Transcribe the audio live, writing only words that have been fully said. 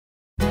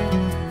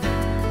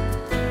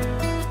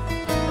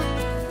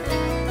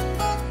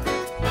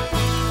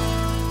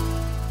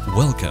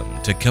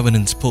Welcome to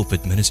Covenant's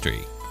Pulpit Ministry.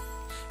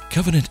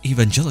 Covenant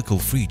Evangelical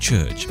Free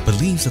Church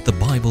believes that the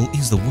Bible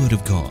is the Word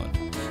of God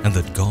and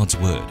that God's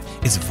Word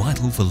is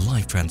vital for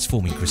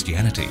life-transforming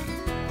Christianity.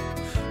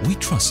 We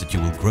trust that you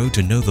will grow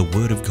to know the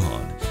Word of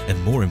God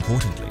and, more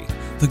importantly,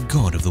 the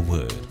God of the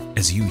Word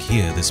as you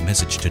hear this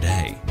message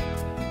today.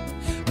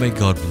 May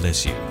God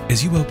bless you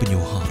as you open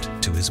your heart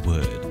to His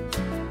Word.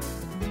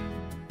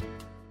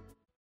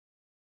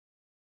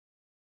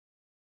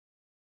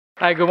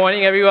 Hi, good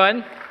morning,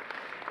 everyone.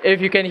 If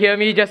you can hear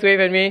me, just wave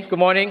at me. Good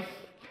morning.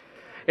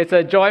 It's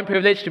a joy and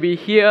privilege to be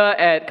here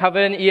at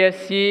Covenant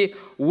ESC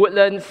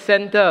Woodlands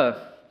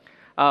Center.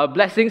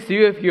 Blessings to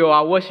you if you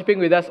are worshiping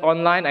with us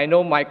online. I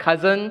know my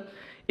cousin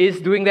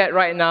is doing that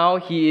right now.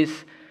 He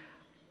is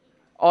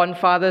on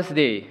Father's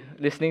Day,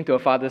 listening to a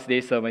Father's Day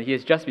sermon. He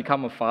has just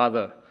become a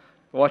father,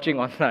 watching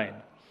online.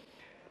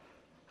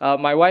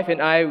 My wife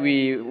and I,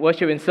 we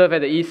worship and serve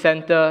at the East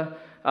Center.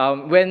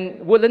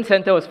 When Woodlands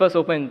Center was first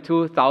opened in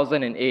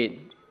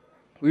 2008,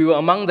 we were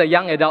among the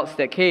young adults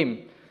that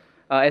came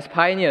as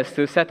pioneers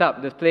to set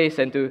up the place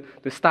and to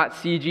start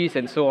CGs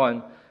and so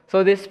on.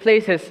 So this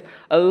place has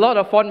a lot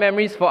of fond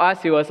memories for us.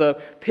 It was a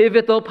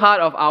pivotal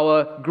part of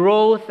our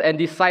growth and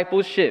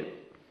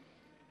discipleship.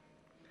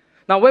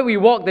 Now, when we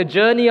walk the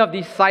journey of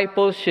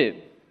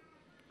discipleship,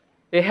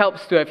 it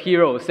helps to have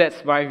heroes.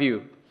 That's my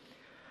view.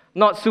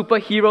 Not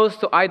superheroes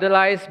to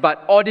idolize,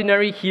 but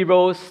ordinary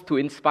heroes to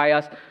inspire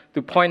us,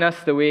 to point us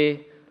the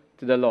way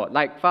to the Lord,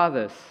 like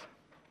fathers.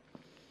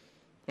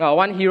 Now,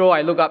 one hero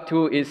I look up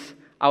to is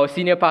our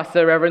senior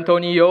pastor, Reverend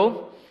Tony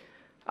Yeo.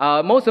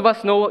 Most of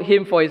us know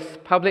him for his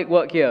public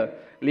work here,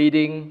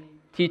 leading,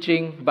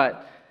 teaching,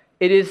 but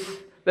it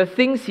is the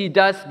things he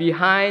does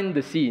behind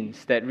the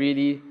scenes that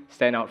really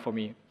stand out for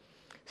me.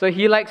 So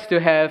he likes to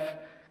have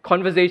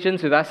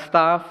conversations with us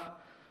staff,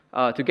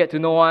 to get to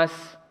know us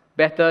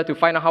better, to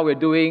find out how we're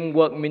doing,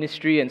 work,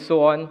 ministry, and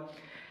so on.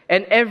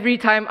 And every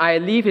time I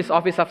leave his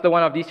office after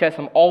one of these chats,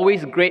 I'm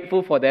always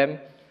grateful for them.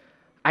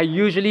 I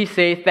usually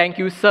say, "Thank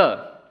you,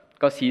 sir,"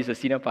 because he's a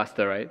senior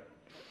pastor, right?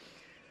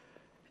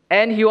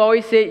 And he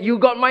always say, "You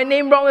got my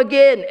name wrong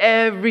again,"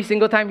 every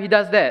single time he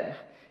does that.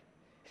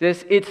 He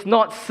says, "It's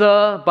not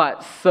sir,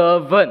 but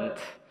servant."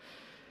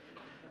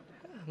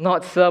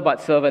 Not sir, but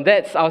servant.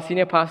 That's our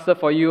senior pastor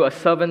for you, a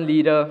servant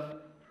leader.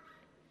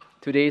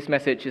 Today's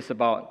message is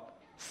about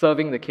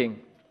serving the King.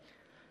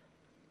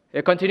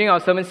 We're continuing our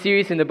sermon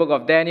series in the book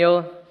of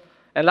Daniel.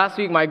 And last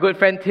week, my good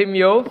friend Tim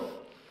Yeo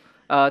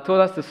told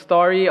us the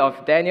story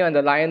of Daniel and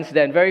the lion's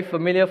den. Very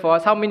familiar for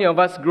us. How many of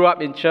us grew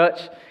up in church,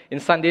 in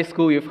Sunday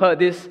school? You've heard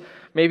this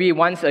maybe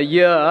once a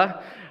year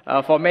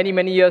for many,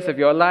 many years of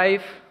your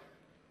life.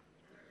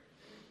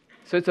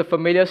 So it's a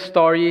familiar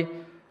story.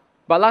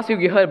 But last week,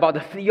 we heard about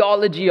the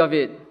theology of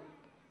it.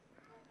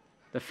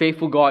 The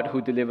faithful God who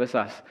delivers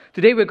us.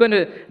 Today, we're going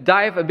to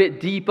dive a bit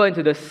deeper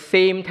into the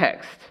same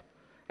text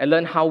and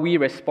learn how we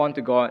respond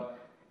to God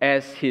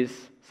as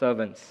His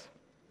servants.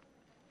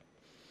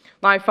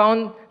 Now, I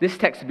found this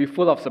text to be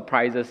full of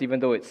surprises, even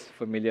though it's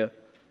familiar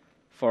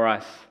for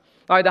us.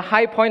 Now, at the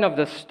high point of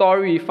the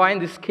story, we find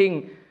this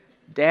king,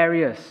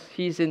 Darius.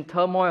 He's in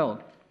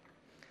turmoil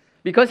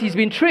because he's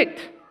been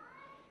tricked.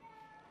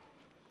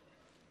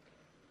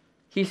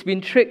 He's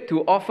been tricked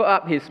to offer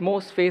up his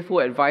most faithful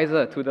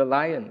advisor to the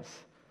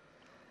lions.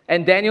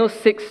 And Daniel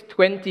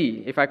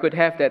 6:20, if I could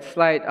have that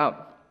slide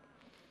up,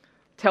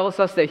 tells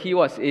us that he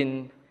was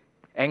in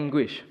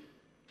anguish.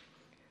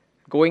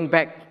 Going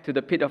back to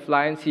the pit of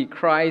lions, he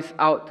cries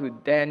out to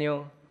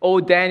Daniel,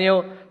 "O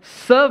Daniel,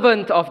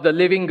 servant of the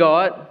living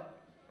God,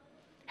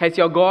 has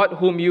your God,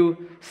 whom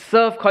you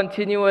serve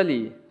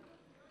continually,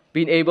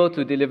 been able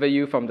to deliver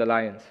you from the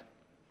lions?"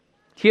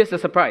 Here's the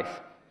surprise.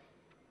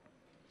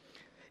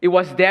 It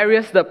was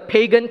Darius, the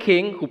pagan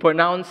king, who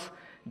pronounced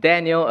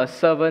Daniel a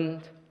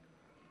servant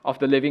of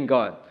the living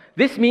God.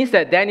 This means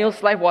that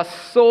Daniel's life was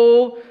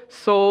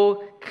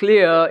so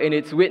clear in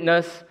its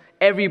witness,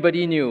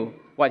 everybody knew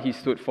what he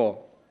stood for.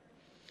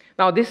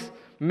 Now, this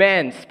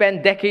man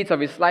spent decades of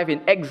his life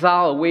in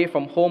exile away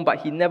from home, but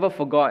he never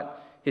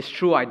forgot his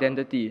true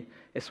identity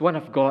as one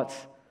of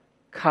God's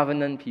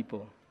covenant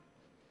people.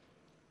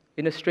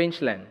 In a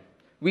strange land,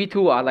 we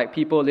too are like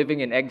people living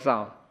in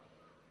exile,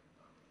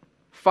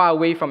 far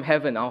away from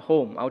heaven, our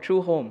home, our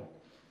true home.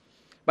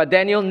 But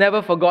Daniel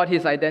never forgot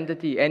his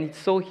identity, and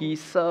so he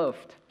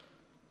served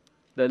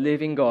the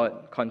living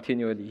God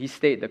continually. He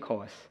stayed the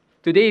course.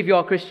 Today, if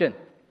you're a Christian,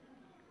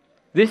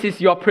 this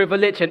is your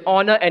privilege and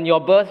honor and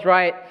your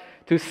birthright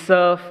to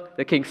serve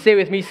the King. Say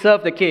with me,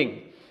 serve the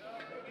King.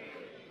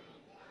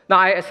 Now,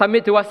 I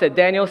submit to us that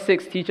Daniel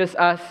 6 teaches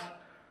us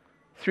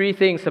three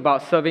things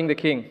about serving the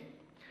King.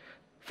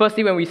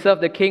 Firstly, when we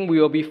serve the King, we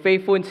will be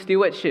faithful in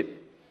stewardship.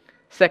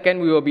 Second,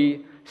 we will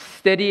be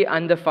steady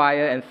under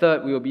fire. And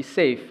third, we will be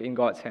safe in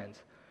God's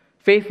hands.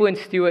 Faithful in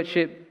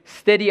stewardship,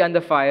 steady under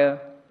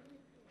fire,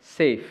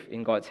 safe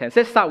in God's hands.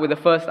 Let's start with the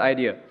first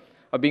idea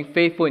of being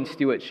faithful in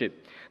stewardship.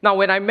 Now,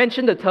 when I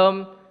mention the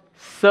term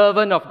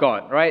servant of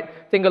God, right?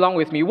 Think along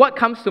with me. What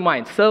comes to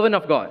mind? Servant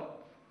of God.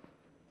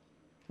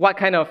 What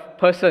kind of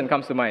person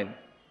comes to mind?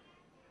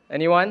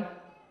 Anyone?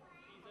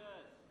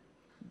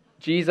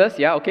 Jesus,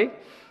 yeah, okay.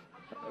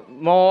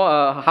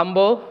 More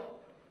humble.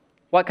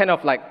 What kind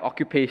of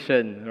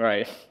occupation,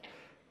 right?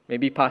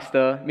 Maybe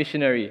pastor,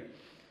 missionary.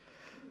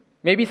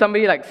 Maybe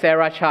somebody like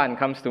Sarah Chan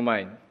comes to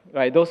mind,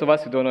 right? Those of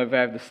us who don't know if I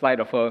have the slide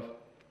of her.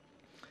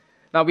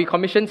 Now, we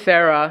commissioned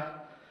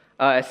Sarah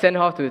and sent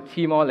her off to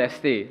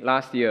Timor-Leste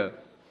last year.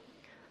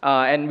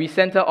 And we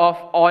sent her off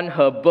on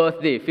her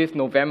birthday, 5th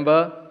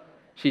November.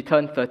 She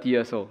turned 30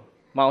 years old.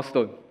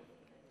 Milestone.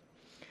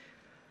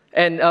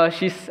 And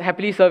she's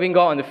happily serving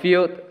God on the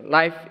field.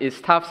 Life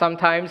is tough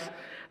sometimes.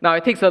 Now,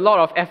 it takes a lot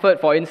of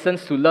effort, for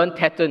instance, to learn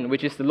Teton,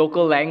 which is the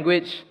local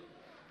language.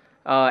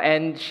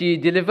 And she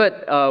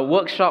delivered a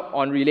workshop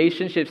on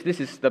relationships. This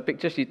is the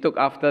picture she took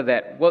after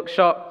that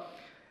workshop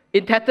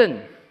in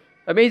Teton.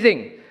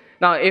 Amazing.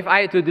 Now, if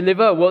I had to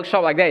deliver a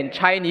workshop like that in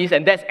Chinese,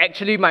 and that's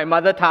actually my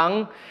mother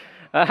tongue,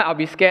 I'll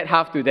be scared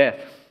half to death.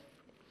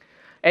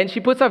 And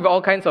she puts up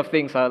all kinds of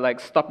things, like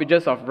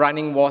stoppages of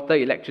running water,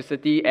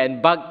 electricity,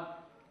 and bug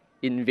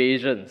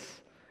invasions.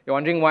 You're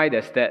wondering why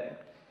there's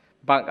that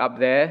bug up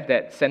there,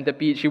 that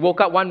centipede. She woke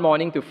up one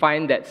morning to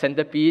find that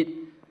centipede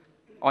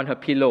on her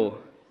pillow.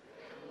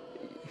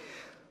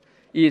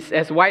 It's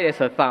as white as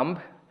her thumb.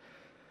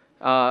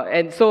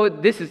 And so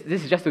this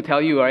is just to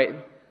tell you, right?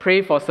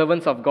 Pray for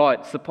servants of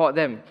God. Support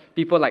them.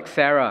 People like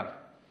Sarah.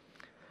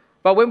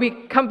 But when we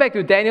come back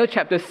to Daniel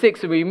chapter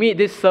 6, we meet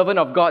this servant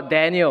of God,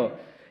 Daniel.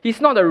 He's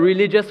not a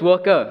religious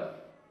worker.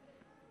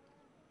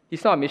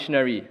 He's not a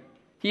missionary.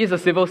 He is a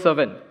civil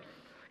servant.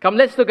 Come,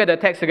 let's look at the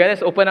text together.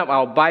 Let's open up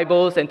our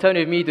Bibles and turn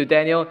with me to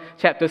Daniel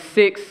chapter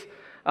 6,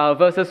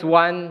 verses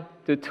 1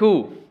 to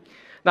 2.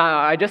 Now,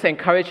 I just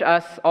encourage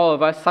us, all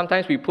of us,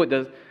 sometimes we put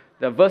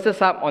the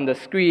verses up on the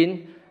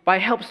screen, but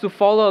it helps to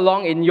follow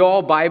along in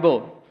your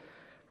Bible,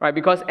 right?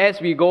 Because as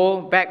we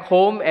go back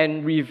home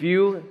and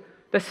review,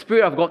 the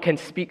Spirit of God can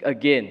speak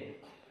again,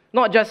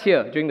 not just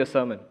here during the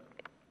sermon.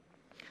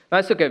 Now,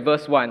 let's look at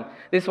verse 1.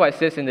 This is what it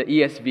says in the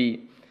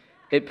ESV.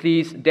 It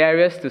pleased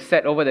Darius to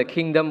set over the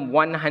kingdom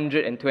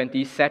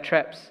 120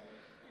 satraps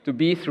to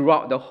be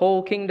throughout the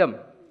whole kingdom,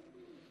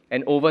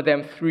 and over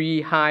them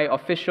 3 high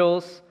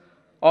officials,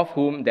 of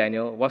whom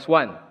Daniel was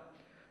one,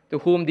 to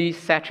whom these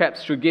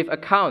satraps should give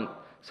account,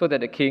 so that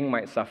the king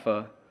might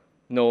suffer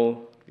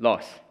no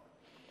loss.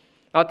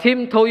 Now,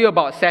 Tim told you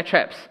about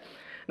satraps.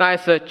 Now,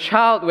 as a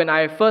child, when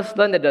I first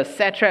learned that the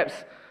satraps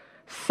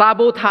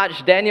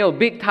sabotaged Daniel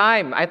big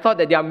time, I thought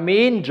that their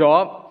main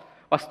job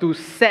was to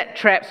set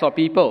traps for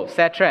people.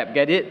 Satrap,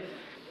 get it?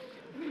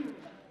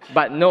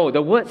 But no,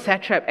 the word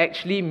satrap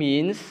actually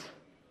means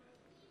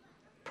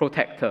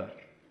protector.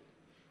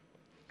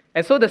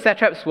 And so the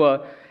satraps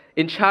were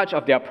in charge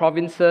of their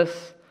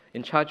provinces,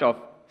 in charge of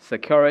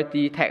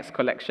security, tax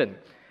collection.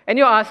 And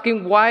you're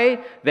asking, why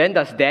then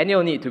does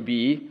Daniel need to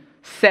be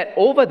set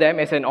over them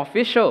as an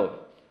official?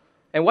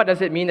 And what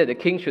does it mean that the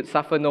king should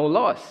suffer no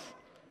loss?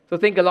 So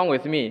think along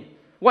with me.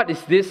 What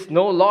is this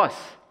no loss?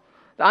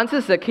 The answer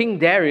is that King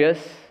Darius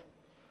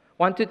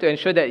wanted to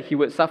ensure that he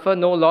would suffer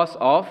no loss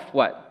of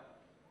what?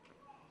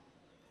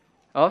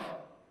 Of?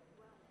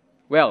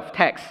 Wealth,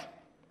 tax.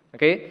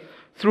 Okay?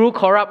 Through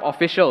corrupt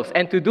officials.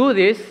 And to do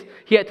this,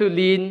 he had to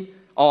lean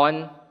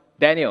on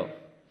Daniel.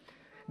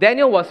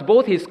 Daniel was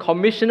both his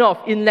commissioner of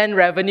inland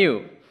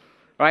revenue,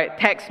 right?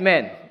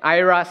 Taxman,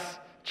 IRAS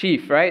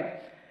chief,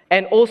 right?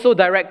 And also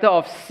director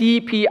of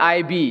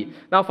CPIB.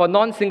 Now, for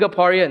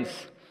non-Singaporeans,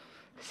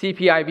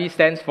 CPIB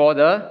stands for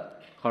the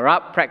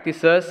Corrupt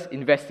Practices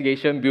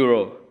Investigation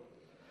Bureau.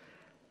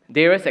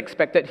 Darius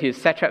expected his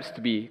satraps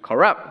to be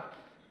corrupt,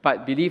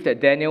 but believed that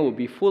Daniel would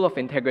be full of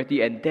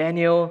integrity, and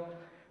Daniel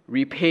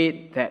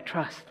repaid that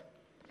trust.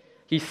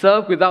 He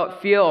served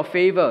without fear or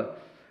favor,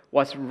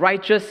 was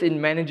righteous in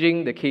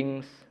managing the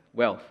king's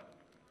wealth.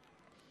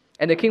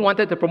 And the king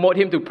wanted to promote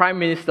him to prime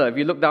minister, if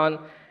you look down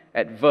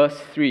at verse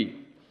 3.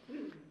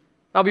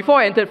 Now, before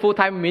I entered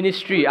full-time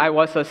ministry, I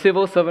was a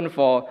civil servant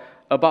for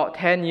about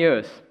 10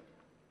 years.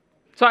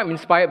 So I'm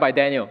inspired by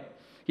Daniel.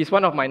 He's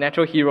one of my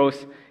natural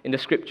heroes in the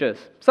scriptures.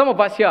 Some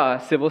of us here are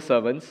civil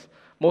servants.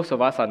 Most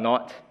of us are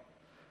not.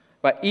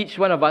 But each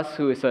one of us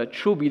who is a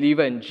true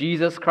believer in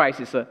Jesus Christ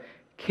is a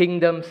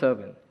kingdom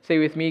servant. Say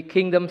with me,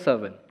 kingdom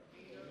servant.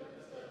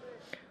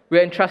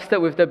 We're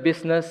entrusted with the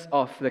business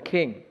of the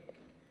king.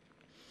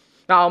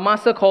 Now, our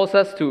master calls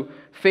us to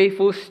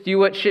faithful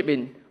stewardship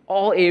in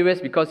all areas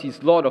because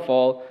he's Lord of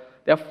all.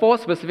 There are 4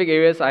 specific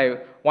areas I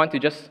want to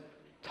just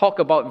talk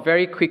about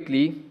very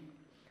quickly,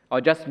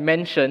 or just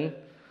mention.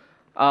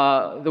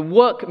 The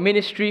work,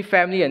 ministry,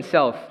 family, and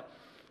self.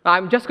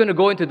 I'm just going to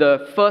go into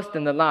the first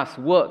and the last,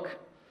 work,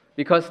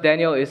 because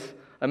Daniel is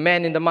a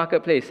man in the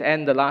marketplace,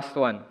 and the last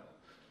one.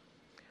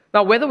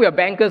 Now, whether we are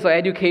bankers or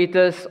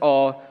educators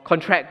or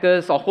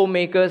contractors or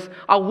homemakers,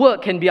 our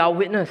work can be our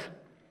witness.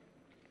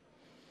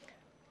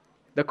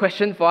 The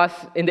question for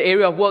us in the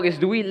area of work is,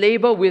 do we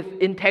labor with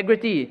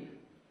integrity?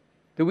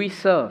 Do we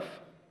serve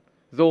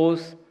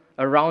those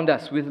around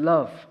us with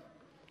love?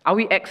 Are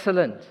we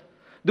excellent?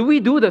 Do we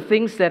do the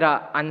things that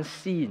are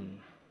unseen?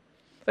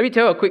 Let me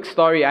tell you a quick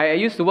story. I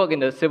used to work in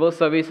the civil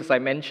service, as I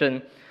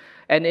mentioned.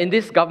 And in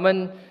this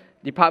government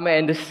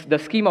department and the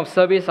scheme of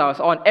service I was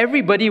on,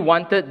 everybody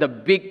wanted the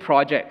big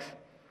projects.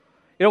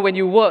 You know, when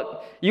you work,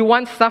 you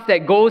want stuff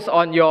that goes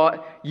on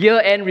your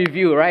year-end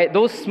review, right?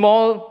 Those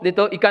small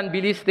little ikan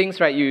bilis things,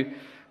 right? You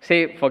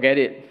say, forget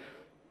it.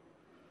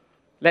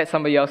 Let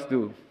somebody else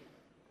do.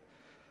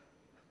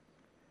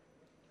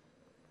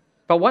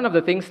 But one of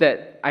the things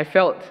that I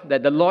felt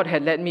that the Lord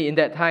had led me in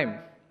that time,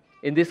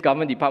 in this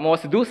government department,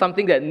 was to do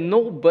something that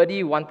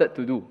nobody wanted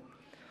to do.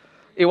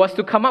 It was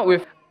to come up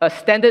with a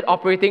standard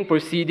operating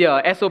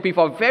procedure, SOP,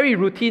 for very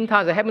routine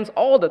tasks that happens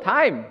all the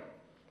time.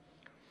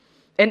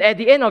 And at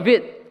the end of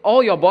it,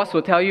 all your boss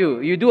will tell you,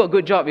 you do a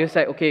good job. You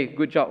say, okay,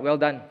 good job, well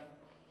done.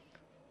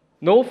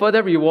 No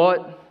further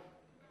reward,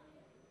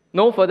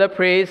 no further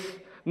praise,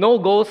 no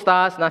gold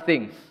stars,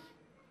 nothing.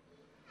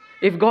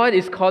 If God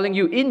is calling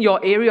you in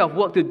your area of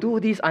work to do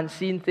these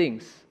unseen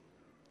things,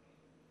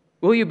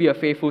 will you be a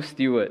faithful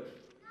steward?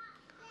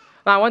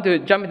 Now I want to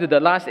jump into the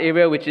last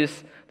area, which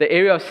is the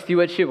area of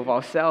stewardship of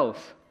ourselves.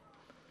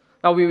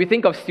 Now we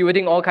think of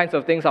stewarding all kinds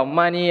of things, our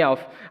money,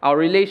 our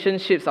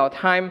relationships, our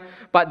time,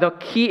 but the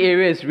key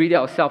area is really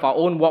ourselves, our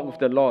own walk with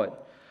the Lord.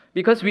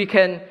 Because we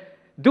can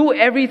do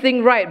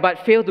everything right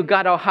but fail to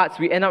guard our hearts,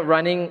 we end up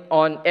running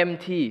on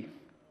empty.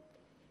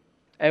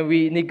 And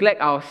we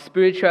neglect our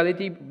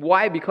spirituality.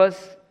 Why?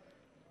 Because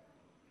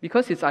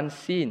it's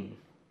unseen,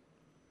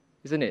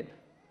 isn't it?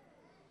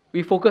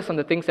 We focus on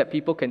the things that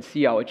people can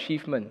see, our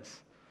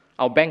achievements,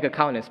 our bank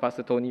account, as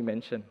Pastor Tony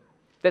mentioned.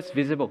 That's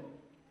visible.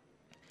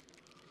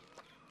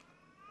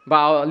 But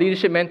our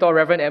leadership mentor,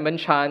 Reverend Edmund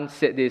Chan,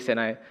 said this, and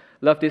I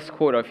love this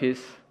quote of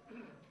his.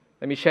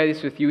 Let me share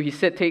this with you. He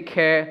said, take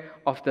care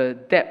of the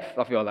depth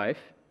of your life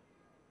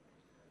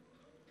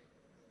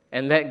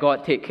and let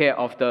God take care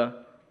of the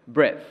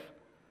breadth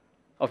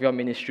of your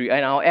ministry.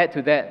 And I'll add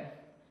to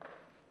that,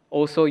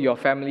 also your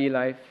family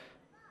life,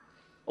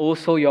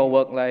 also your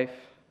work life,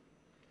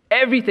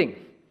 everything.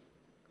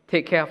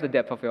 Take care of the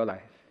depth of your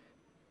life.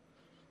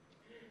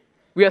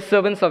 We are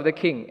servants of the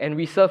King, and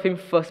we serve Him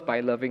first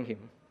by loving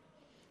Him,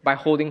 by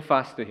holding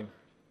fast to Him.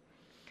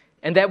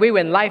 And that way,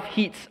 when life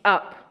heats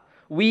up,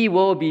 we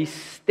will be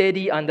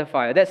steady under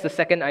fire. That's the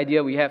second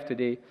idea we have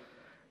today,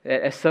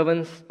 that as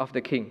servants of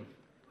the King,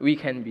 we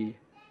can be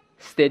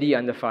steady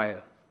under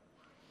fire.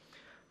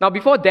 Now,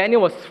 before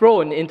Daniel was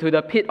thrown into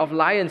the pit of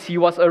lions, he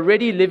was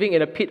already living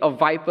in a pit of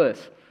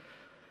vipers.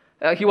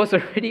 He was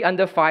already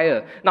under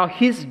fire. Now,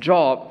 his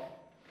job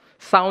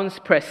sounds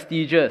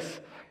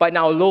prestigious, but in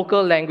our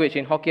local language,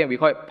 in Hokkien, we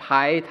call it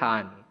pai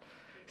tan.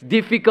 It's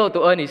difficult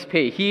to earn his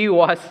pay. He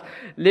was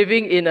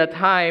living in a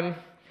time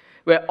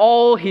where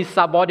all his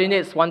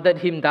subordinates wanted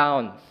him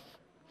down.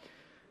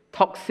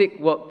 Toxic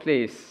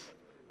workplace.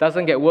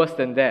 Doesn't get worse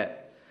than that.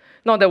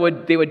 Now, they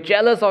were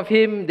jealous of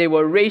him. They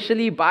were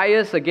racially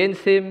biased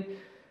against him.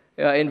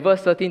 In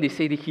verse 13, they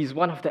say that he's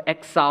one of the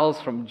exiles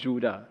from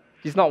Judah.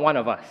 He's not one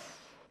of us.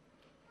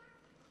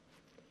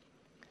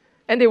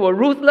 And they were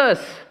ruthless.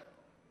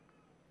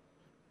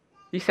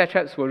 These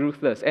satraps were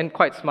ruthless and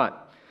quite smart.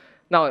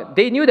 Now,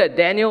 they knew that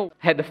Daniel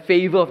had the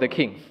favor of the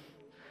king.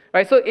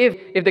 Right? So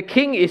if the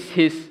king is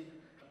his,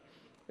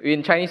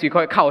 in Chinese we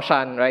call it Kao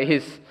Shan,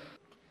 right?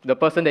 The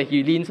person that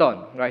he leans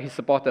on, right? His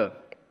supporter.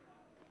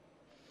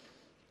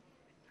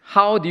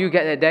 How do you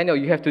get at Daniel?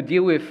 You have to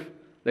deal with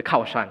the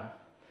Kao Shan.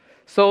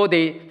 So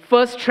they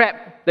first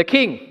trap the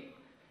king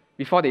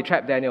before they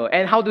trap Daniel.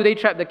 And how do they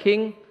trap the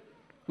king?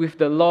 With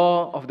the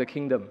law of the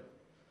kingdom.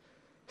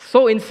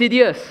 So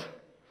insidious.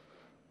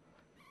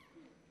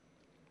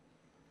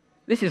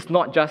 This is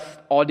not just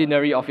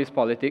ordinary office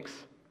politics.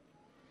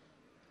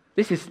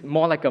 This is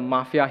more like a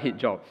mafia hit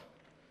job.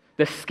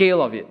 The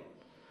scale of it.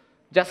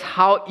 Just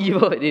how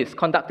evil it is,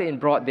 conducted in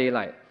broad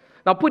daylight.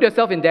 Now put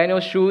yourself in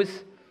Daniel's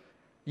shoes.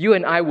 You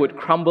and I would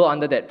crumble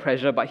under that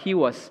pressure, but he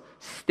was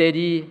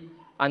steady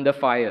under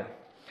fire.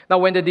 Now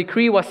when the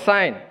decree was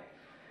signed,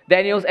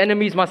 Daniel's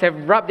enemies must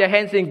have rubbed their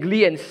hands in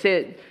glee and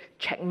said,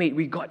 checkmate,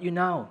 we got you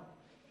now.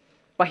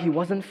 But he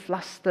wasn't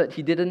flustered.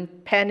 He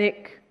didn't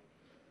panic.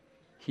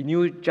 He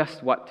knew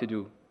just what to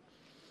do.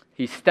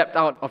 He stepped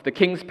out of the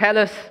king's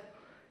palace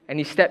and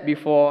he stepped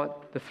before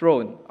the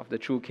throne of the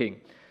true king.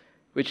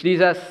 Which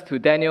leads us to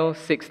Daniel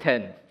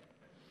 6:10.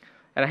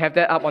 And I have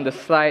that up on the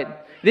slide.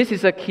 This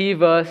is a key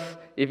verse.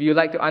 If you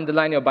like to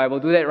underline your Bible,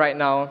 do that right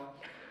now.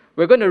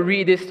 We're going to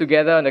read this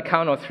together on the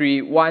count of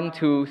 3. 1,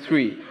 2,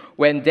 3.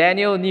 When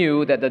Daniel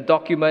knew that the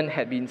document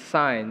had been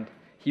signed,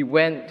 he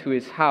went to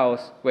his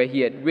house where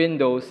he had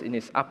windows in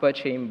his upper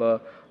chamber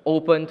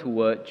open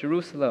toward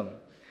Jerusalem.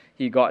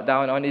 He got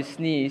down on his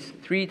knees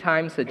 3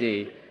 times a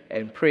day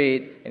and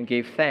prayed and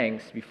gave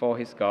thanks before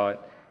his God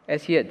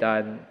as he had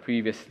done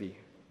previously.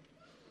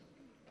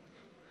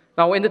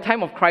 Now, in the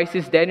time of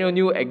crisis, Daniel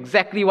knew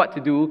exactly what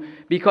to do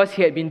because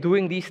he had been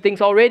doing these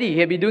things already. He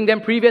had been doing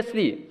them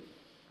previously.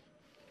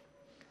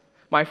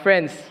 My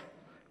friends,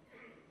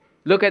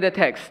 look at the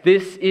text.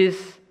 This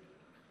is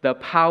the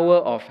power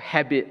of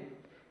habit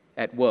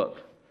at work.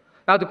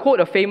 Now, to quote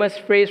a famous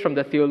phrase from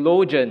the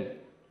theologian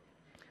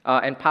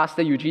and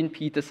pastor Eugene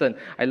Peterson,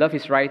 I love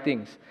his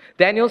writings.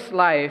 Daniel's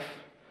life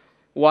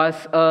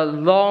was a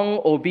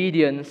long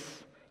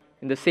obedience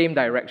in the same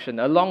direction.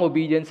 A long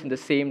obedience in the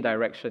same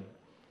direction.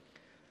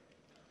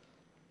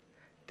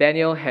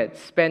 Daniel had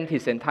spent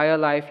his entire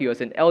life, he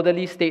was an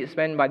elderly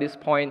statesman by this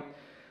point.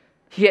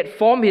 He had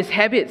formed his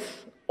habits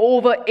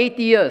over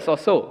 80 years or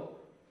so.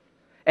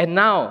 And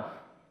now,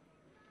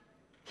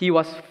 he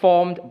was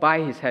formed by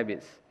his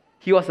habits.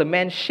 He was a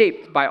man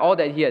shaped by all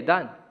that he had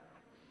done.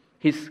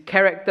 His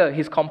character,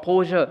 his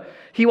composure.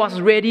 He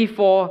was ready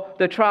for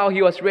the trial.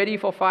 He was ready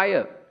for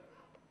fire.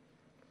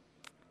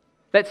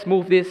 Let's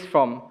move this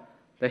from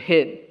the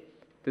head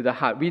to the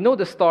heart. We know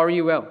the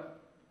story well.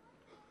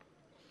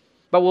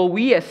 But will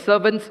we, as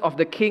servants of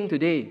the King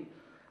today,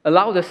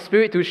 allow the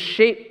Spirit to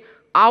shape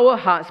our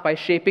hearts by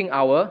shaping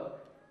our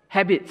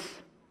habits?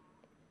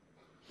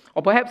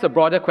 Or perhaps a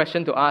broader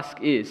question to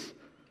ask is,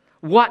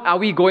 what are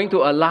we going to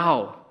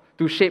allow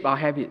to shape our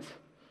habits?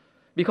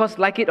 Because,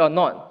 like it or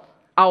not,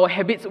 our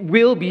habits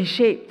will be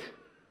shaped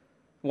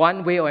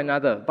one way or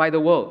another by the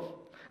world.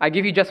 I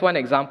give you just one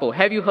example.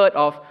 Have you heard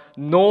of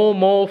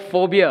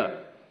nomophobia?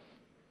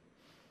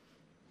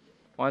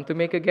 Want to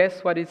make a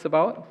guess what it's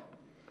about?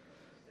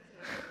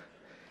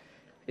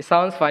 It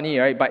sounds funny,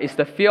 right? But it's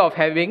the fear of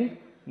having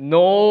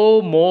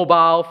no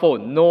mobile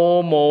phone,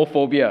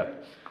 nomophobia.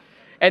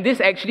 And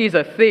this actually is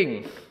a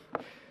thing.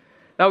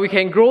 Now, we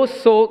can grow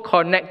so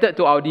connected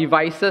to our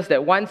devices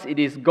that once it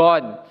is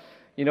gone,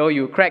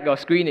 you crack your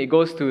screen, it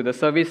goes to the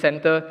service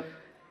center,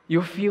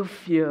 you feel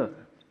fear.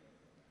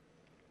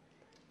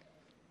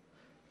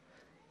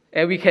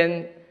 And we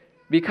can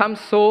become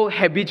so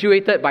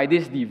habituated by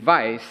this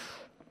device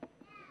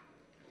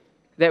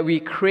that we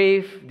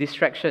crave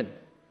distraction.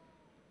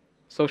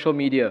 Social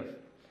media.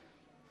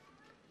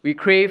 We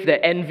crave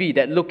that envy,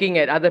 that looking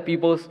at other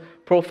people's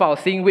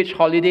profiles, seeing which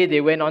holiday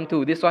they went on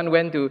to. This one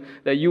went to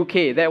the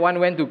UK, that one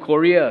went to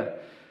Korea.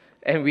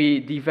 And we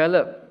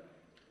develop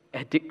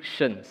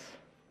addictions.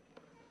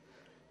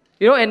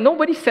 And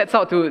nobody sets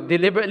out to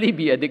deliberately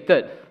be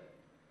addicted.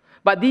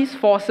 But these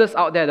forces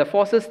out there, the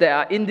forces that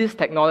are in this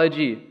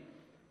technology,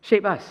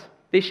 shape us.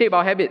 They shape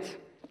our habits.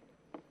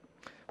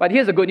 But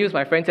here's the good news,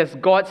 my friends. As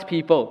God's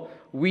people,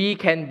 we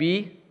can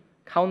be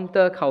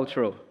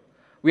countercultural.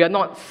 We are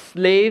not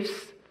slaves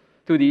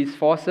to these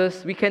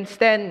forces. We can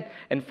stand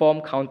and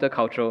form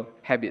countercultural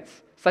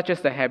habits, such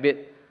as the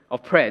habit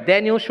of prayer.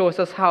 Daniel shows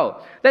us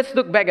how. Let's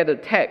look back at the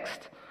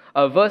text,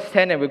 verse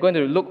 10, and we're going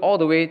to look all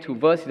the way to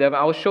verse 11.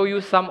 I'll show you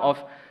some of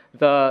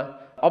the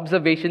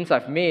observations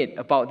I've made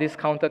about this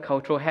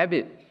countercultural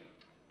habit.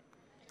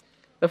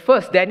 The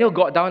first, Daniel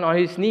got down on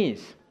his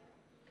knees.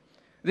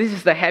 This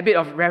is the habit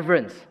of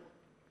reverence.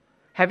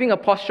 Having a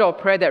posture of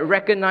prayer that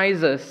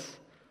recognizes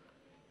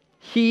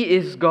He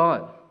is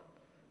God.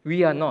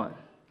 We are not.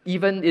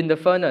 Even in the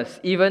furnace,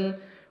 even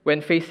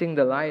when facing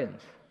the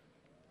lions.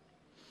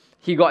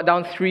 He got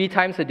down 3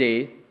 times a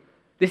day.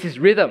 This is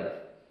rhythm.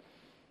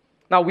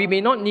 Now, we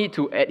may not need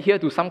to adhere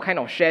to some kind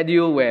of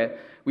schedule where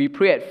we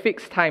pray at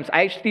fixed times.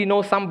 I actually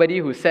know somebody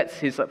who sets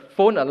his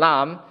phone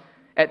alarm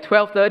at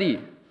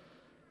 12:30.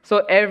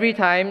 So every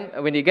time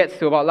when it gets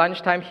to about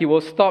lunchtime, he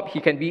will stop. He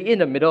can be in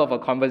the middle of a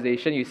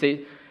conversation. You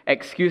say,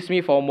 "Excuse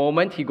me for a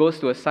moment." He goes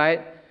to a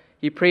side.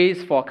 He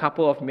prays for a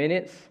couple of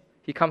minutes.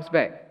 He comes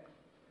back.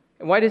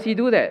 And why does he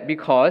do that?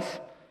 Because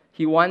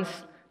he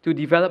wants to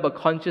develop a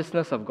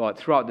consciousness of God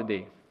throughout the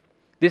day.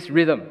 This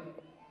rhythm.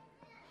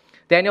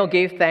 Daniel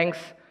gave thanks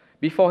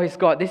before his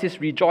God. This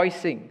is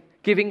rejoicing,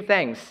 giving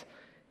thanks,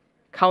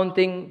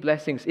 counting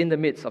blessings in the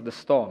midst of the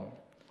storm.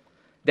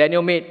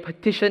 Daniel made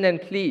petition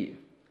and plea,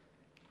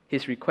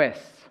 his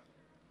requests.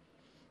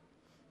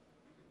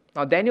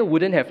 Now, Daniel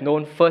wouldn't have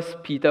known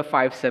 1 Peter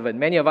 5:7.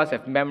 Many of us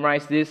have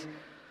memorized this.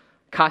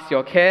 Cast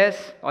your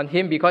cares on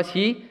him because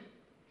he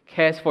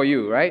cares for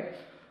you, right?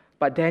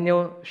 But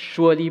Daniel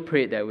surely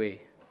prayed that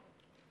way.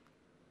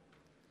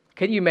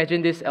 Can you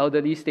imagine this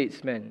elderly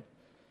statesman?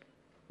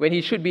 When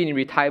he should be in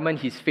retirement,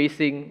 he's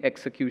facing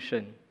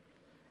execution.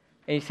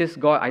 And he says,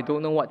 "God, I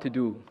don't know what to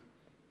do.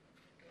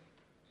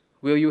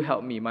 Will you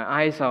help me? My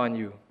eyes are on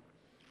you."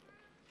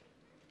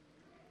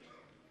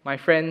 My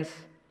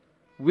friends,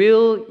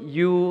 will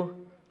you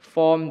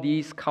form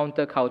these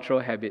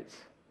countercultural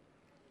habits?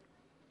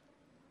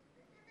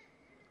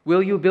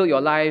 Will you build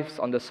your lives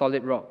on the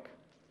solid rock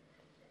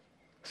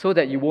so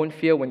that you won't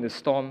fear when the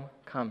storm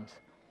comes?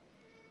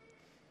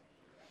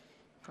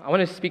 I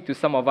want to speak to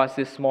some of us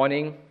this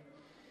morning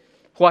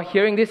who are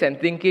hearing this and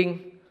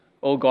thinking,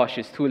 "Oh gosh,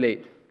 it's too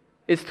late.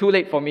 It's too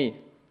late for me.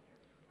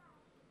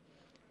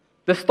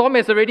 The storm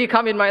has already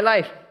come in my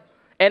life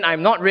and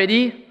I'm not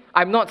ready.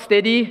 I'm not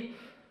steady."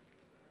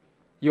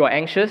 You are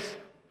anxious.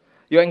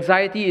 Your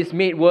anxiety is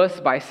made worse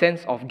by a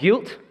sense of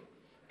guilt.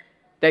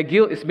 That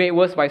guilt is made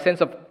worse by a sense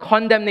of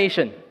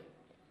condemnation.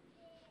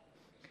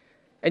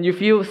 And you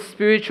feel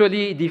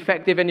spiritually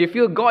defective and you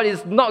feel God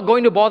is not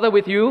going to bother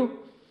with you.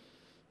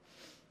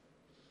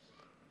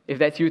 If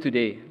that's you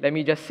today, let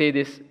me just say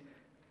this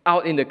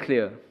out in the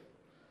clear.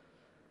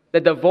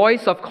 That the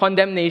voice of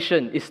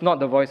condemnation is not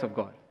the voice of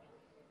God.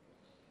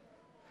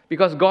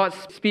 Because God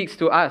speaks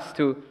to us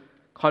to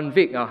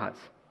convict our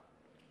hearts.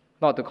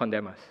 not to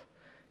condemn us.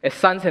 As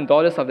sons and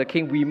daughters of the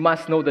King, we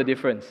must know the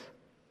difference.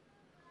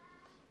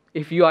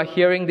 If you are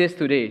hearing this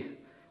today,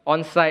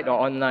 on-site or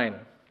online,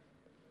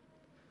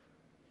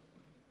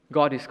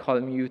 God is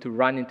calling you to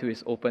run into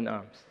His open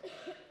arms.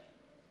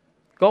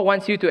 God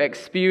wants you to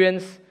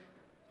experience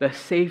the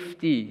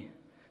safety,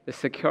 the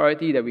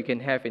security that we can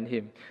have in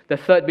Him. The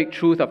third big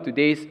truth of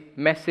today's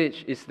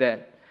message is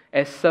that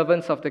as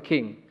servants of the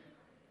King,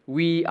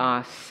 we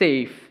are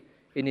safe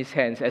in His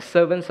hands. As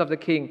servants of the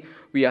King,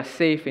 we are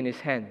safe in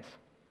His hands.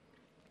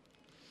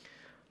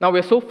 Now,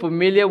 we're so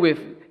familiar with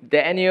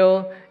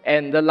Daniel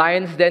and the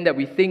lion's den that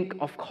we think,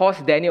 of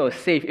course, Daniel is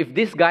safe. If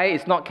this guy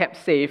is not kept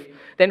safe,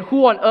 then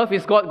who on earth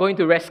is God going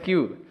to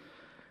rescue?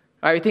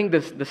 I think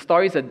the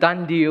story is a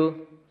done deal.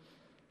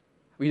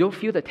 We don't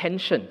feel the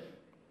tension.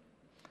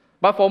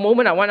 But for a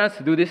moment, I want us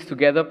to do this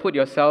together. Put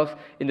yourselves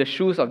in the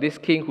shoes of this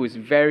king who is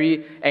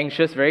very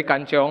anxious, very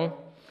kancheong.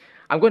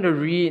 I'm going to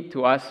read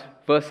to us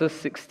verses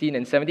 16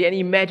 and 17 and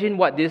imagine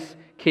what this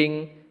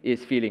king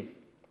is feeling.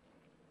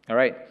 All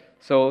right?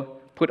 So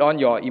put on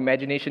your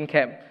imagination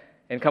cap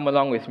and come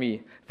along with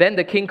me. Then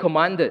the king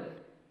commanded,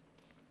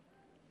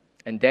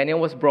 and Daniel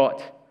was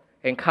brought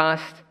and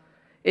cast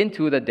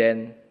into the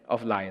den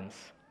of lions.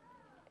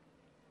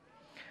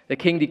 The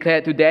king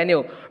declared to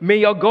Daniel, "May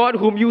your God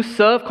whom you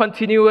serve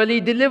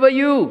continually deliver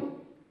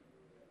you."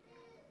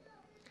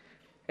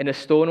 And a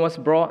stone was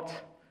brought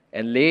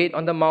and laid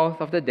on the mouth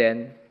of the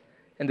den,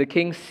 and the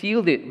king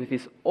sealed it with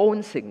his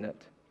own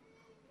signet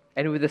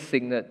and with the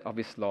signet of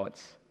his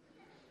lords,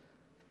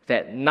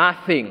 that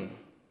nothing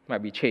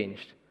might be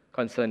changed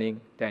concerning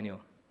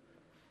Daniel.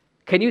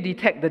 Can you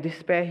detect the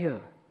despair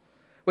here?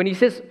 When he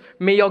says,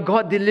 "May your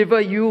God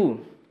deliver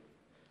you,"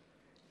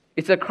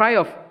 it's a cry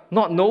of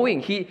not knowing.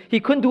 He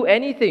couldn't do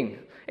anything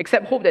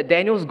except hope that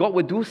Daniel's God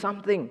would do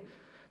something.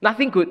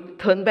 Nothing could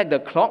turn back the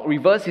clock,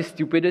 reverse his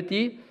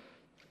stupidity.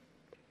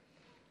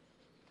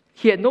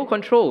 He had no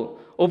control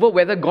over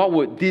whether God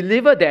would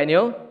deliver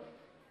Daniel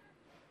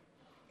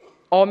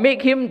or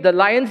make him the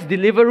lion's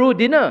Deliveroo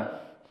dinner.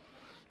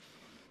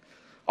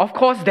 Of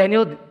course,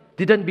 Daniel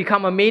didn't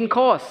become a main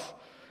course.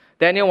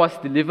 Daniel was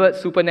delivered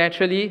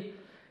supernaturally.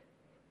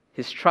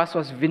 His trust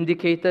was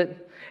vindicated.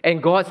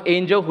 And God's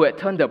angel, who had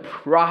turned the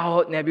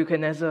proud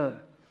Nebuchadnezzar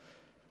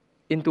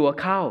into a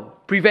cow,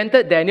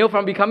 prevented Daniel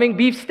from becoming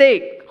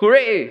beefsteak.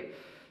 Hooray!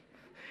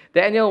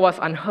 Daniel was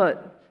unhurt,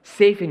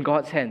 safe in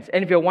God's hands.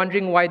 And if you're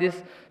wondering why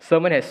this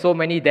sermon has so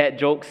many dad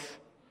jokes,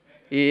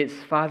 it's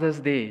Father's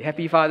Day.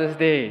 Happy Father's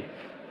Day.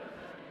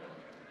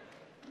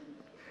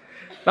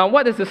 Now,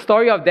 what does the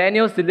story of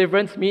Daniel's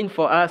deliverance mean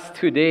for us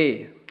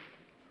today?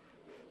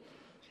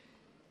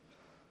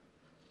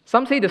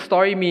 Some say the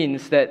story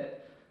means that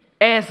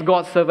as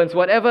God's servants,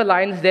 whatever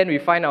lion's den we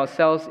find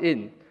ourselves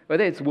in,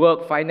 whether it's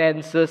work,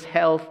 finances,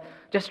 health,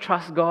 just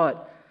trust God.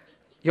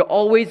 You're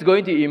always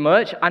going to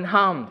emerge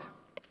unharmed.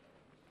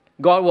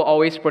 God will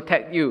always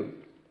protect you.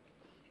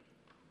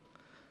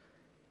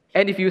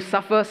 And if you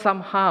suffer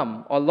some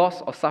harm or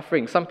loss or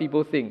suffering, some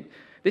people think,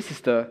 this is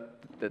the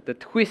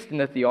twist in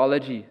the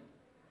theology.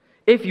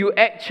 If you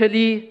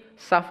actually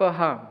suffer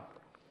harm,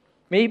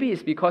 maybe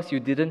it's because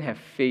you didn't have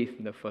faith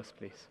in the first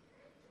place.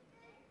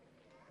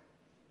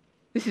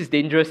 This is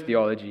dangerous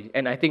theology,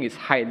 and I think it's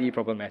highly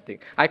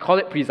problematic. I call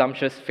it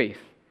presumptuous faith.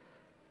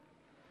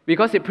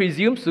 Because it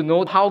presumes to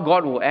know how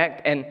God will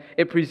act, and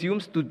it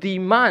presumes to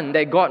demand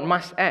that God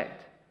must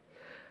act.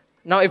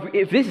 Now,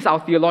 if this is our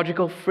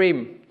theological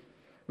frame,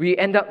 we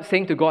end up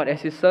saying to God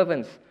as His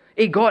servants,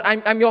 "Hey God,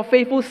 I'm your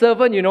faithful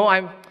servant,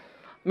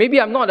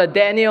 maybe I'm not a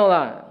Daniel,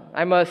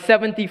 I'm a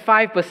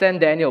 75%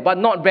 Daniel, but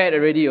not bad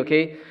already,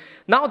 okay?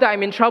 Now that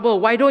I'm in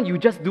trouble, why don't you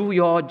just do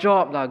your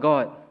job,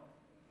 God?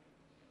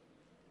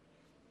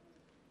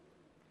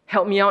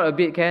 Help me out a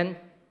bit, Ken.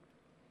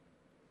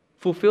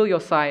 Fulfill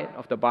your side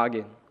of the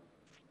bargain."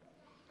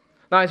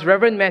 Now, as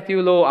Reverend Matthew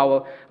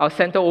Lowe, our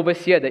center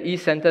overseer at the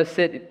East Center,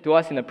 said to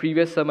us in a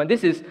previous sermon,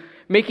 this is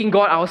making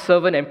God our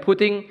servant and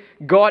putting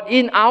God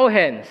in our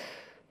hands.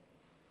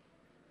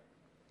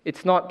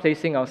 It's not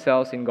placing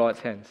ourselves in God's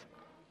hands.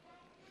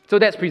 So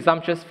that's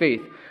presumptuous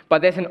faith.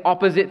 But there's an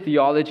opposite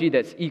theology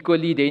that's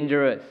equally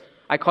dangerous.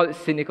 I call it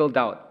cynical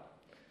doubt.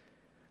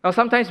 Now,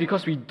 sometimes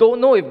because we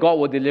don't know if God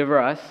will deliver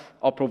us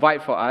or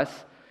provide for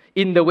us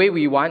in the way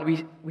we want,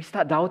 we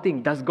start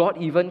doubting, does God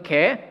even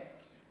care?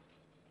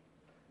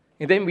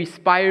 And then we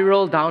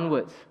spiral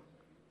downwards.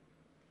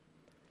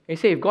 And you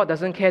say, if God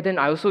doesn't care, then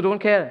I also don't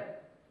care.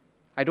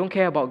 I don't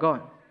care about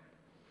God.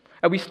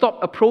 And we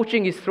stop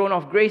approaching His throne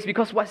of grace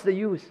because what's the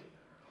use?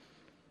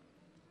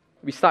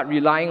 We start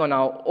relying on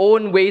our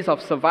own ways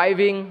of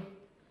surviving.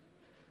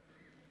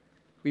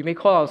 We may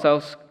call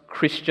ourselves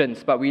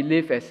Christians, but we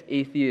live as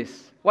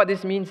atheists. What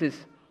this means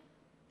is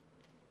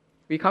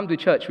we come to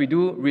church, we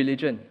do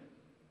religion,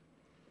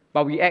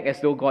 but we act as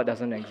though God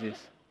doesn't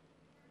exist.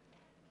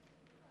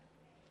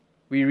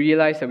 We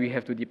realize that we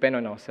have to depend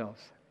on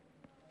ourselves.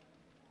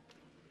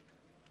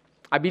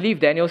 I believe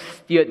Daniel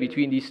steered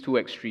between these two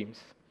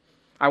extremes.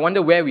 I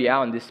wonder where we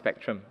are on this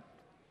spectrum.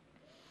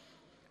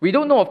 We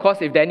don't know, of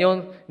course, if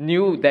Daniel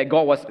knew that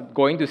God was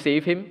going to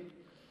save him.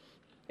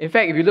 In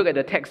fact, if you look at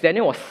the text,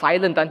 Daniel was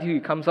silent until he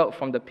comes out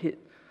from the pit.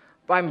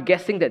 But I'm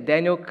guessing that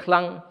Daniel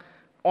clung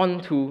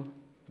onto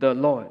the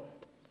Lord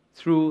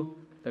through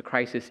the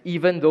crisis,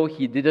 even though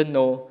he didn't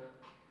know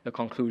the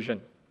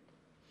conclusion.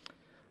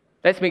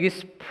 Let's make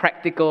this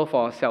practical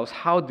for ourselves.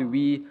 How do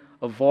we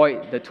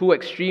avoid the two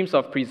extremes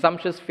of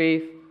presumptuous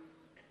faith,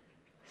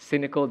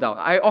 cynical doubt?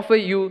 I offer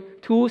you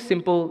two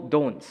simple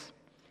don'ts.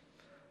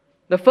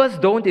 The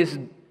first don't is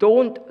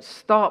don't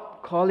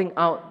stop calling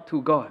out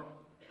to God.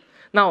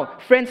 Now,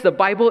 friends, the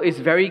Bible is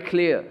very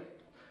clear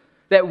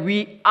that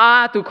we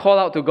are to call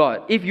out to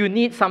God. If you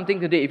need something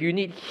today, if you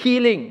need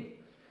healing,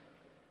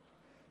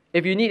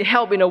 if you need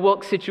help in a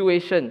work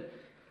situation,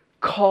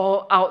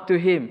 call out to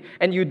Him.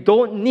 And you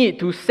don't need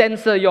to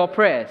censor your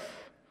prayers.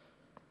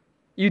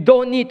 You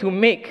don't need to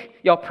make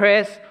your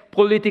prayers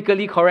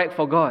politically correct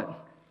for God.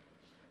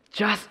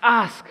 Just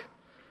ask.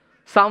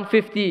 Psalm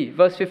 50,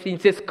 verse 15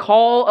 says,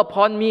 "Call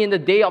upon me in the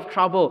day of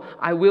trouble,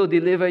 I will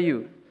deliver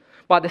you."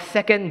 But the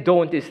second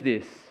don't is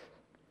this.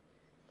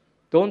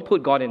 Don't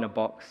put God in a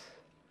box.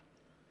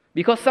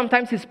 Because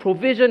sometimes His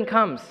provision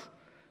comes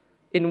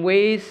in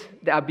ways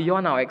that are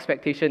beyond our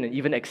expectation and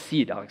even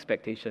exceed our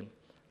expectation.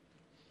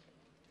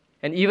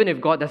 And even if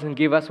God doesn't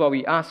give us what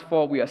we ask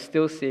for, we are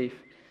still safe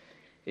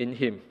in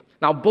Him.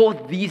 Now,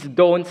 both these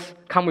don'ts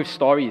come with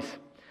stories.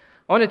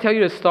 I want to tell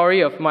you the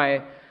story of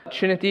my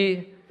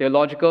Trinity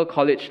Theological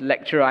College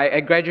lecturer. I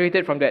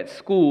graduated from that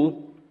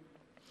school,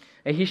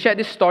 and he shared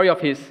this story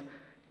of his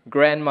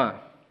grandma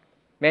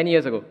many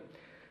years ago.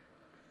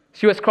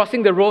 She was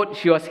crossing the road.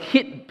 She was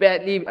hit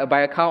badly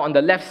by a car on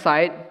the left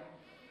side,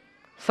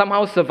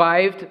 somehow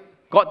survived,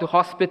 got to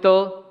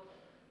hospital,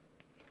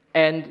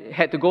 and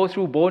had to go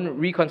through bone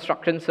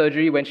reconstruction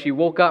surgery. When she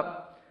woke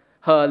up,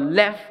 her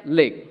left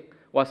leg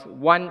was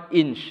 1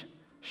 inch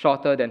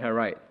shorter than her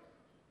right.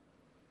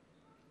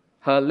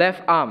 Her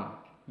left arm,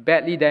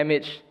 badly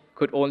damaged,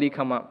 could only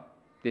come up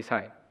this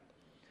high.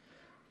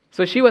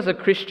 So she was a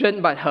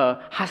Christian, but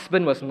her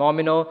husband was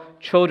nominal,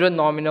 children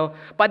nominal,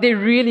 but they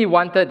really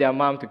wanted their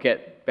mom to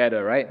get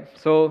better, right?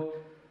 So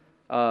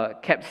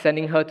kept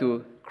sending her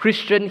to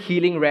Christian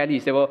healing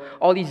rallies. There were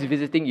all these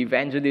visiting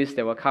evangelists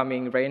that were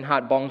coming,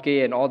 Reinhard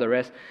Bonnke and all the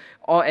rest,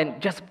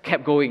 and just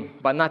kept going,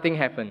 but nothing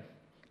happened.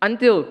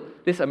 Until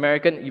this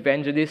American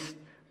evangelist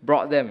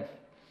brought them,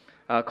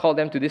 called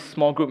them to this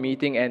small group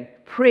meeting and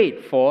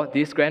prayed for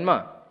this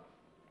grandma.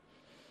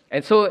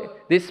 And so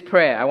this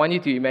prayer, I want you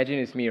to imagine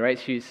it's me, right?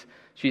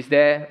 She's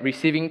there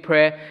receiving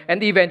prayer,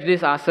 and the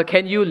evangelist asks her,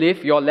 "Can you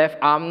lift your left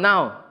arm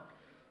now?"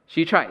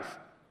 She tries.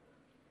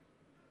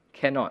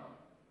 Cannot.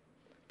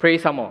 Pray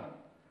some more.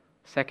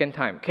 Second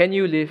time, "Can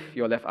you lift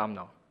your left arm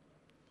now?"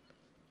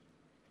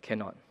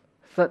 Cannot.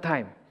 Third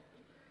time,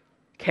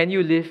 "Can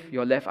you lift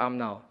your left arm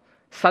now?"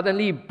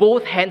 Suddenly,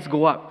 both hands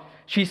go up.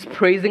 She's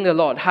praising the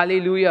Lord.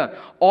 Hallelujah.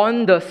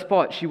 On the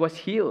spot, she was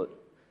healed.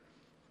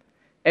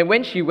 And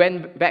when she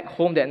went back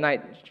home that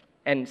night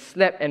and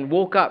slept and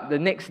woke up the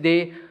next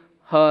day,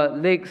 her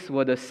legs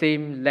were the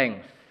same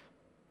length.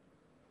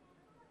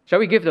 Shall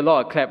we give the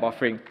Lord a clap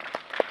offering?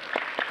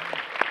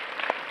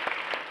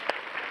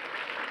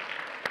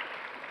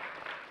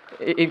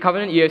 In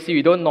Covenant EFC,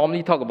 we don't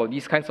normally talk about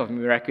these kinds of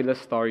miraculous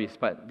stories,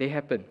 but they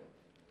happen.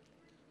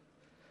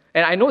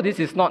 And I know this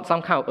is not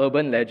some kind of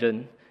urban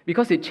legend,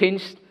 because it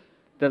changed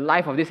the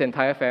life of this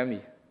entire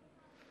family.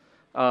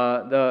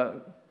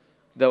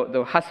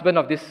 The husband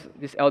of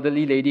this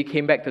elderly lady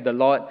came back to the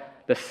Lord.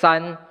 The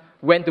son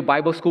went to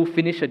Bible school,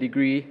 finished a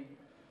degree.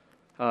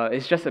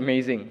 It's just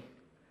amazing.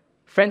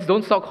 Friends,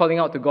 don't stop calling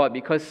out to God,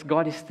 because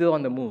God is still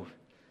on the move.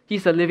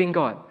 He's a living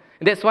God.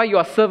 And that's why you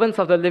are servants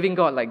of the living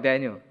God like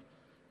Daniel.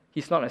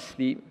 He's not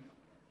asleep.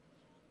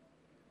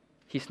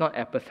 He's not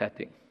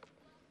apathetic.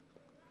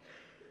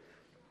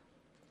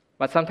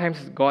 But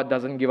sometimes God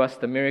doesn't give us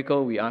the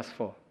miracle we ask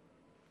for.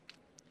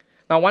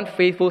 Now, one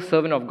faithful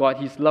servant of God,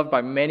 he's loved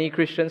by many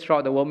Christians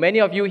throughout the world. Many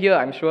of you here,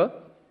 I'm sure.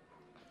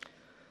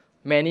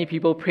 Many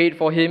people prayed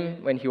for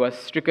him when he was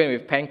stricken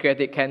with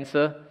pancreatic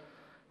cancer,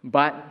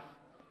 but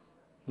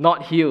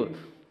not healed.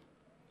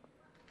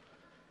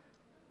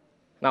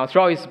 Now,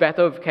 throughout his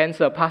battle with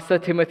cancer, Pastor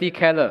Timothy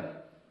Keller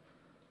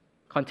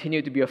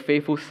continued to be a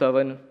faithful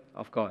servant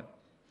of God.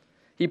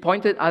 He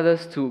pointed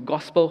others to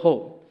gospel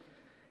hope,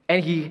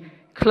 and he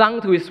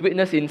clung to his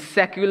witness in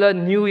secular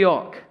New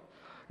York.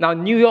 Now,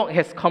 New York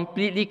has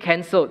completely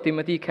cancelled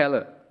Timothy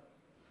Keller,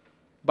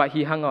 but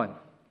he hung on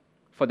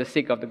for the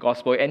sake of the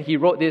gospel, and he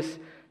wrote this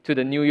to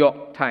the New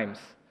York Times,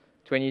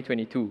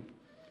 2022.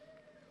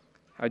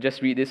 I'll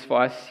just read this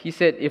for us. He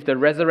said, "If the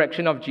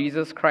resurrection of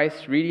Jesus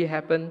Christ really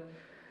happened,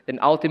 then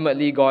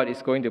ultimately God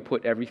is going to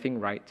put everything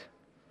right.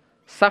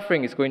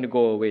 Suffering is going to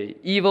go away.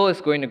 Evil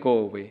is going to go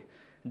away.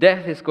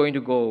 Death is going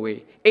to go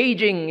away.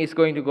 Aging is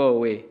going to go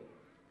away.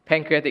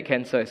 Pancreatic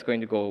cancer is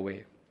going to go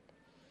away.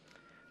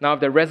 Now, if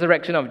the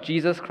resurrection of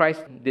Jesus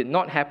Christ did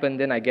not happen,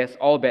 then I guess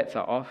all bets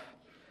are off.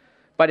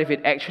 But if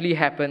it actually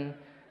happened,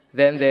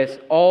 then there's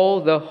all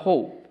the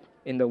hope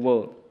in the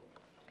world.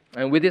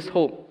 And with this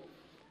hope,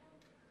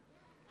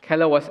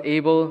 Keller was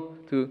able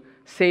to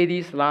say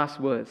these last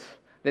words,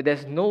 that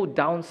there's no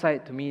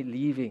downside to me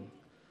leaving,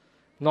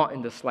 not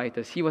in the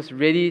slightest. He was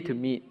ready to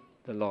meet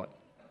the Lord.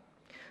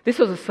 This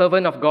was a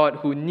servant of God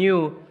who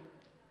knew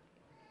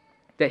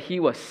that he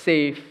was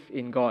safe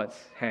in God's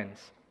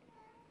hands.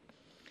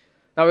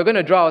 Now we're going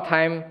to draw our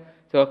time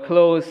to a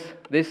close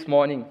this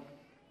morning.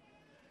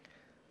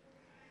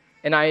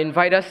 And I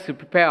invite us to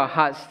prepare our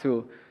hearts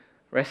to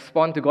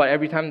respond to God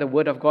every time the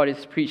Word of God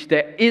is preached.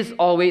 There is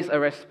always a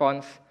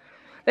response.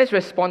 Let's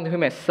respond to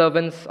Him as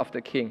servants of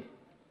the King.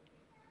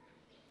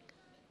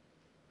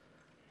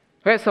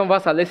 Perhaps some of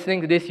us are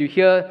listening to this, you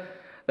hear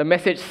the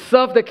message,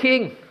 serve the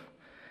King,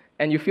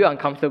 and you feel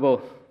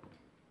uncomfortable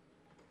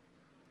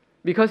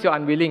because you're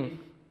unwilling.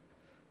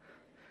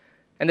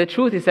 And the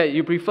truth is that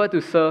you prefer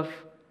to serve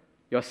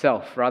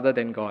yourself rather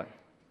than God.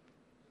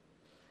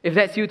 If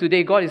that's you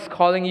today, God is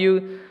calling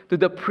you to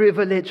the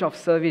privilege of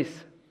service.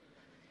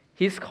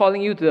 He's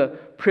calling you to the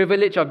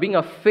privilege of being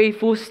a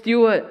faithful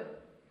steward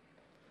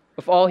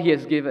of all He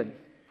has given.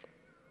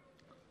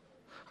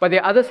 But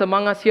there are others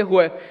among us here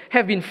who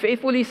have been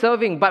faithfully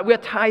serving, but we're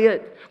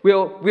tired,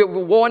 we're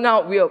worn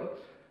out, we're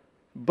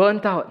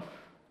burnt out.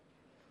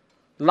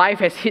 Life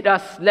has hit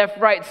us left,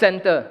 right,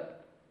 center.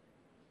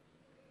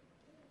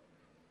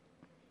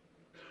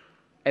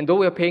 And though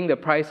we're paying the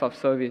price of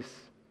service,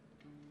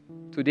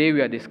 today we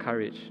are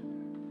discouraged.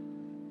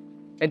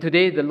 And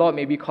today the Lord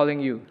may be calling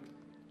you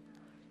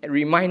and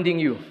reminding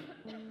you.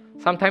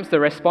 Sometimes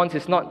the response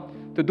is not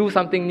to do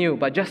something new,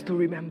 but just to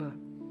remember.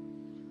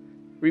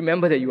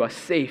 Remember that you are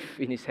safe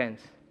in His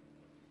hands.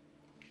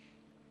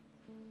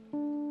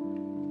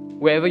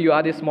 Wherever you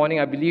are this morning,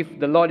 I believe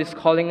the Lord is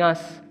calling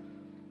us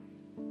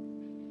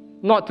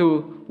not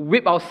to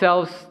whip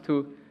ourselves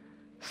to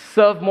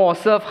serve more,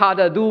 serve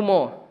harder, do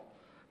more,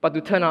 but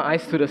to turn our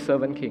eyes to the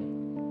servant King.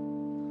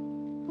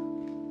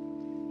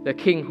 The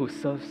King who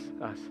serves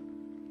us.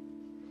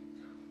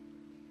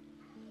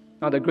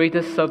 Now the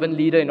greatest servant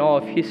leader in all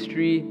of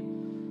history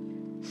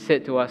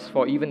said to us,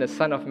 for even the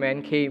Son of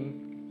Man came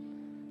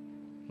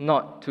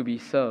not to be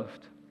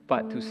served,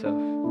 but to serve,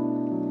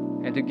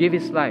 and to give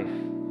His life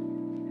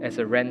as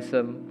a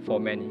ransom for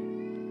many.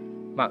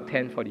 Mark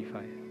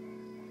 10:45.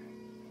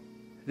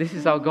 This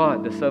is our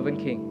God, the servant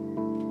King.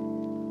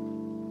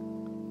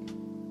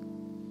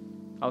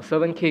 Our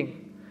servant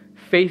King,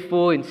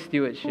 faithful in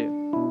stewardship,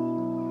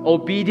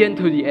 obedient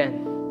to the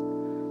end,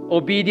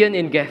 obedient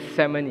in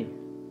Gethsemane,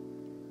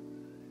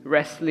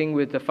 wrestling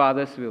with the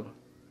Father's will,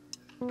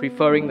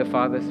 preferring the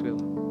Father's will.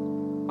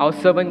 Our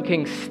servant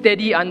King,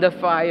 steady under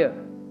fire,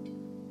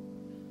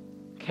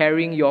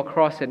 carrying your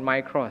cross and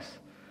my cross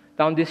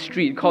down this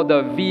street called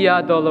the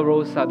Via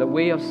Dolorosa, the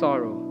way of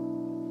sorrow,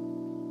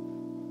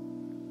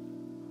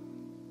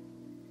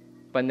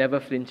 but never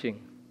flinching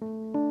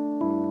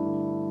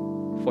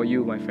for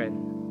you, my friend.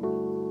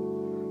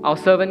 Our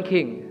servant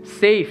King,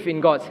 safe in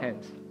God's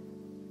hands.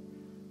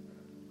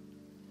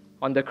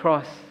 On the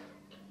cross,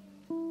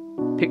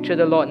 picture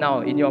the Lord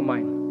now in your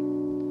mind.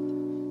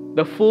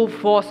 The full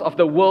force of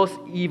the world's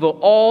evil,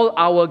 all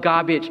our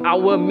garbage,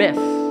 our mess,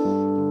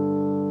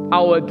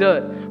 our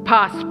dirt,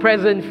 past,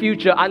 present,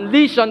 future,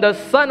 unleashed on the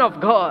Son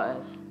of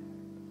God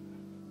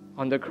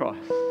on the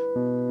cross.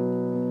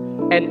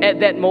 And at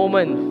that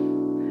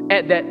moment,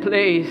 at that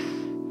place,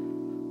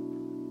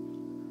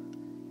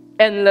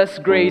 endless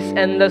grace,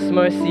 endless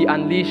mercy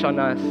unleashed on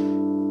us.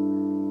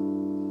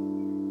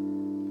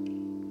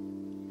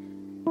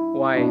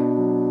 Why?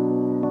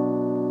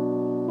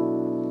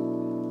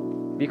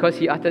 Because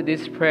He uttered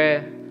this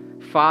prayer,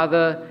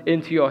 Father,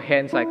 into your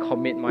hands I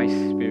commit my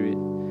spirit.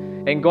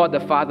 And God the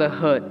Father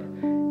heard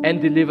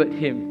and delivered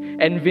Him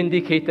and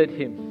vindicated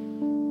Him.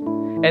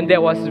 And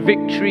there was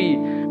victory.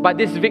 But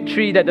this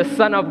victory that the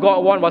Son of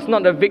God won was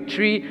not a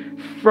victory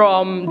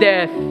from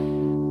death.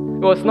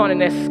 It was not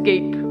an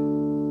escape.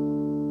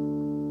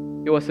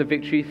 It was a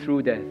victory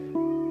through death.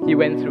 He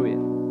went through it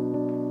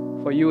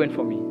for you and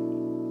for me.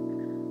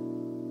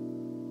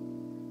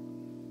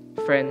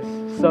 Friends,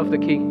 serve the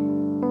King.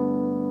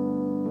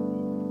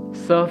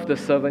 Serve the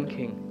servant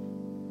King.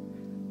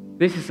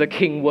 This is a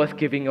King worth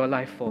giving your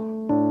life for.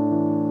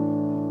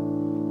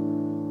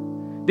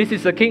 This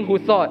is a King who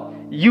thought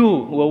you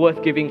were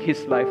worth giving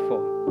His life for.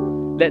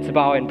 Let's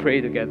bow and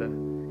pray together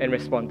and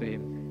respond to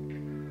Him.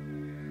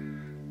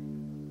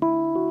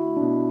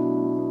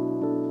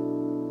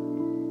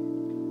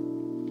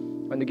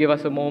 I want to give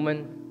us a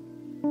moment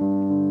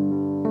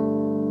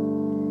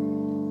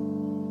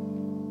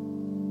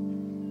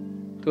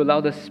to allow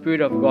the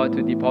Spirit of God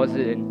to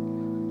deposit in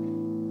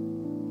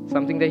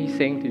something that He's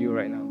saying to you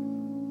right now.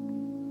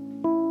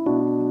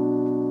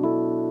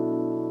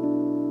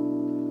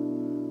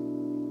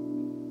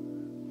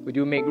 Would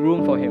you make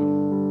room for Him?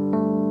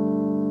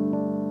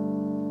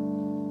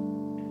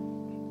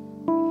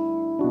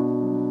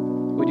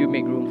 Would you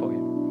make room for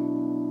Him?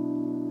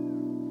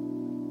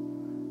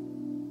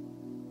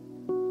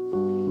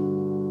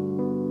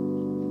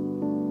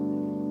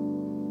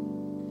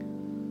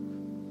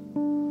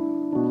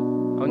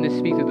 I want to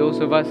speak to those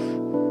of us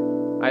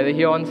either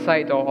here on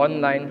site or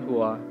online who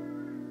are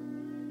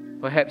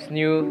perhaps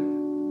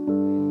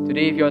new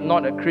today, if you're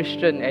not a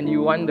Christian and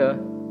you wonder,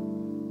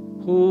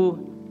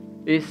 who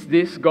is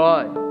this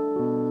God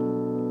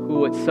who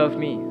would serve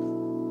me?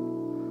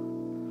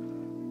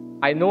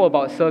 I know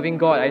about serving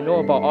God. I know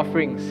about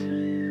offerings.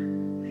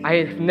 I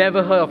have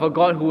never heard of a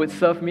God who would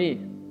serve me.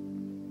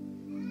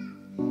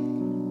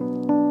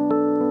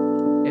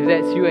 If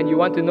that's you and you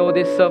want to know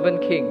this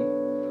servant king,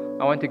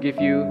 I want to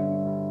give you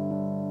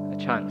a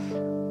chance,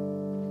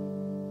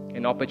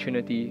 an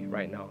opportunity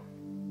right now.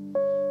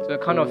 So the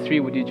count of 3,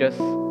 would you just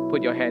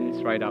put your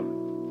hands right up?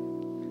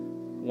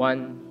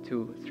 1,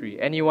 2,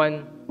 3.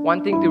 Anyone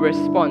wanting to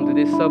respond to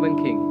this servant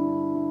king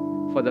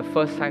for the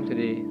first time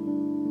today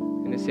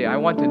and to say, I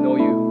want to know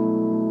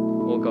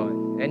you, oh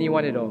God.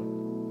 Anyone at all?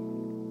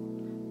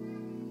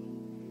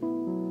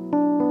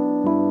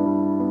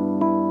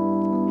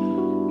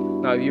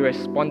 Now, if you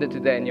responded to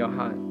that in your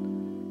heart,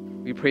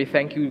 we pray,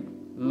 thank you,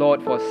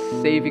 Lord, for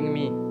saving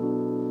me,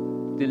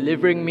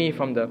 delivering me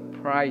from the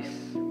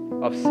price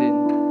of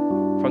sin,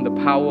 from the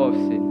power of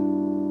sin.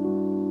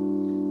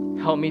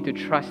 Help me to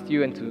trust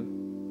you and to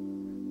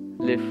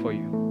live for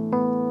you.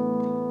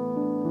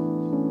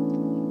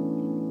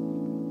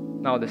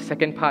 Now, the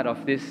second part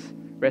of this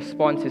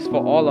response is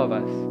for all of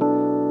us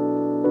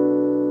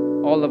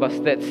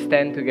that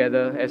stand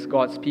together as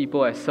God's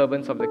people, as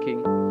servants of the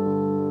King.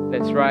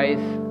 Let's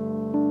rise.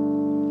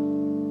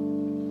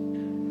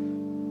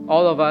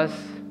 All of us,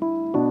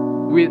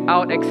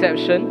 without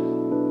exception,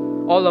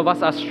 all of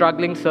us are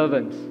struggling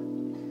servants.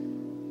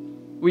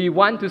 We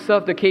want to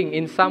serve the King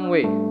in some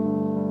way,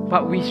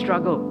 but we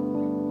struggle.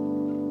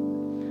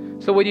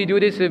 So would you do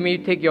this with me?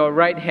 Take your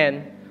right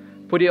hand,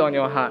 put it on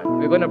your heart.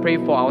 We're going to pray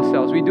for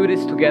ourselves. We do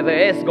this together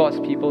as God's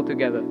people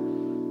together.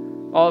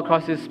 All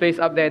across this space,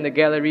 up there in the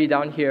gallery,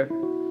 down here.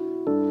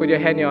 Put your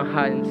hand in your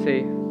heart and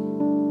say,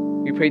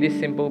 we pray this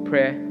simple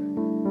prayer.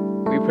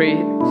 We pray,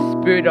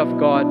 Spirit of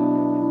God,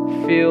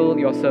 fill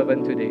your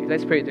servant today.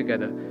 Let's pray it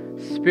together.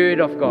 Spirit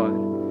of God,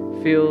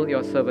 fill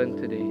your servant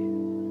today.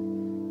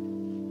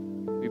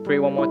 We pray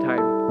one more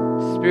time.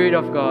 Spirit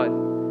of God,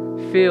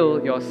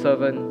 fill your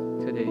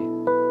servant today.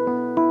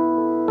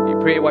 We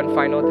pray one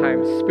final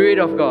time. Spirit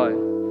of God,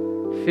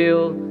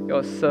 fill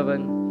your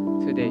servant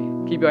today.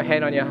 Keep your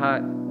hand on your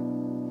heart.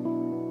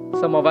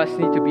 Some of us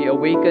need to be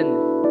awakened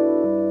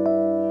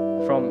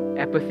from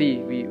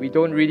apathy. We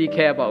don't really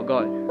care about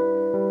God.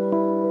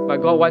 But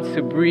God wants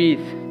to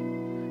breathe.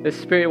 The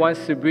Spirit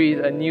wants to breathe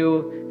a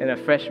new and a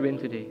fresh wind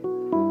today.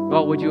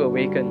 God, would you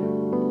awaken?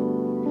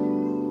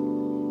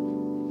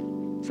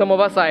 Some of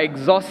us are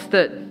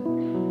exhausted.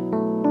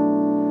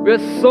 We're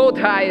so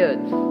tired.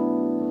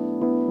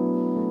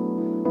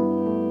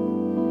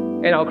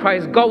 And our cry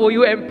is, God, will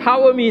you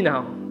empower me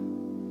now?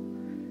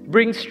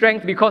 Bring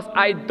strength because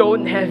I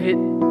don't have it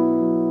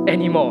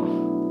anymore.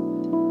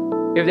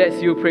 If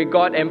that's you, pray,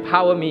 God,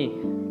 empower me.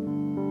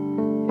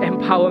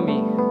 Empower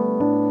me.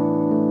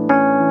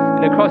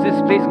 And across this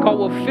place, God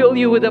will fill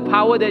you with the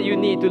power that you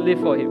need to live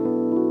for Him.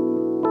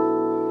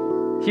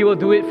 He will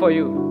do it for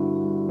you.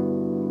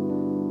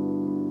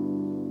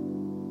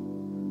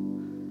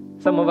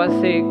 Some of us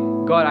say,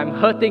 God, I'm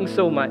hurting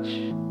so much.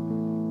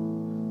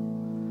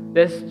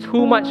 There's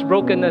too much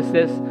brokenness.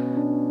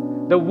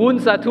 The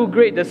wounds are too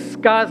great. The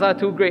scars are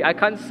too great. I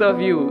can't serve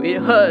you. It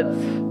hurts.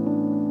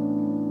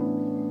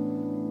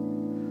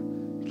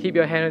 Keep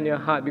your hand on your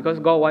heart because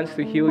God wants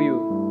to heal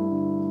you.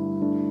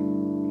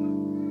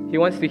 He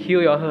wants to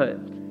heal your hurt.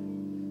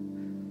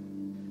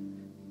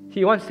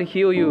 He wants to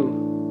heal you.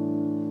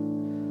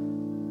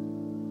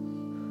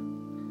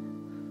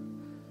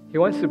 He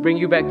wants to bring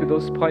you back to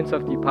those points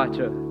of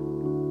departure.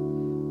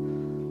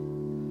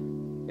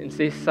 And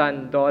say,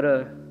 son,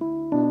 daughter,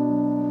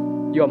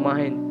 you're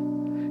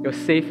mine. You're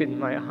safe in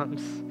my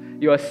arms.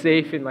 You are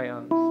safe in my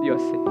arms. You are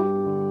safe.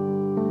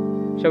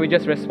 Shall we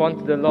just respond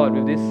to the Lord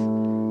with this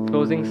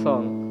closing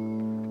song,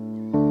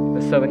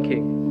 The Servant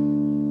King?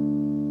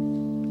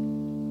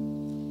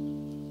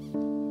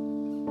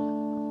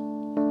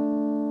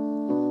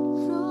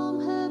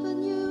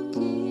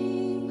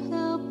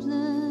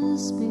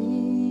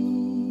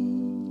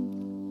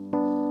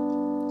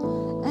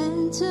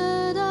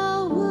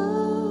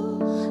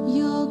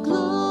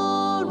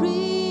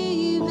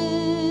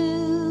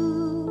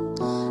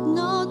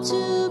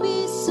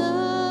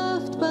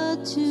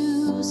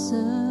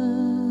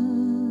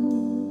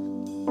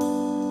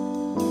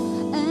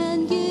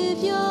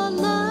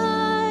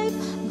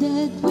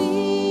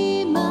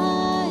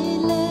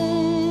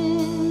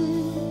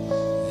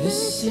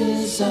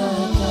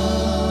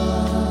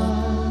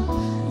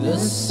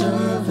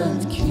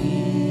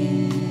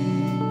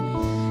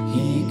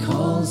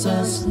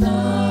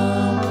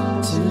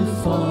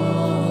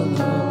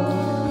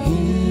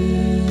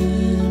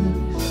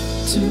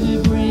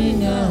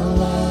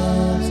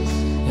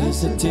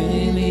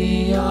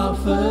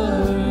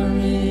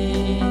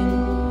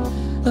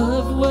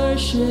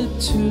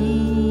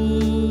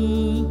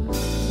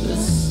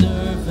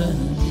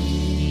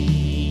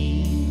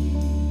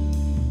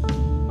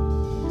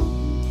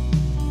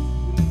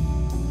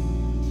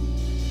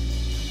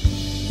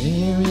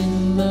 There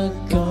in the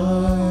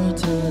garden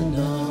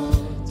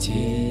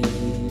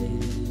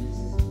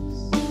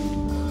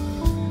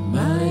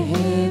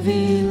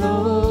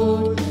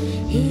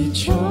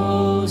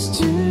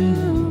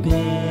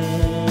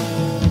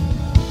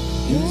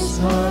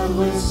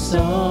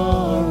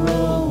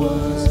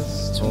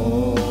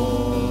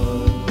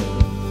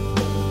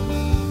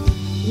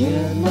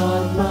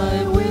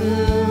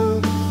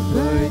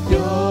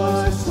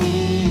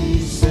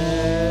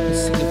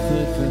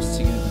voice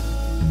together.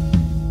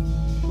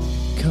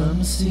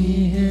 Come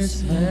see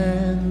his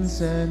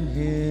hands and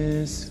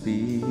his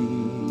feet,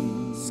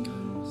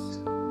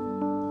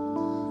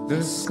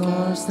 the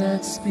scars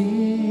that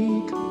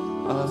speak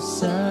of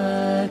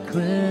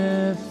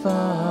sacrifice,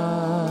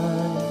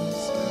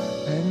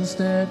 hands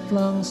that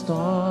flung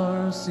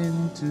stars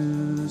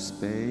into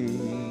space,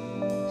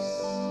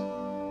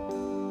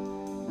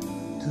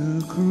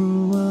 to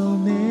cruel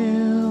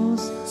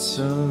nails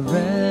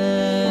surrender.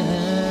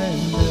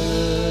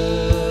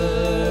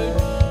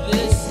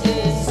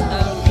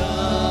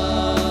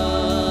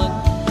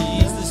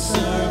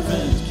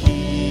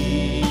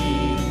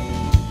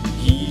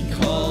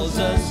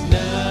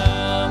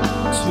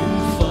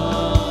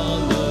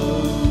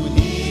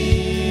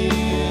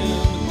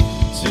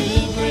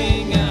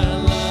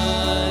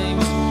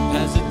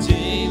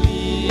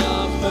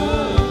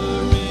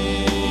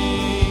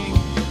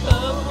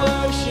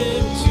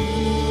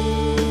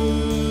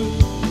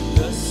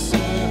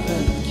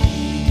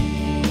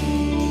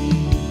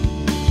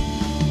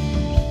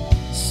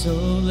 So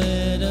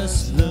let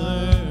us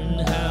learn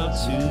how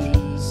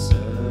to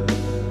serve,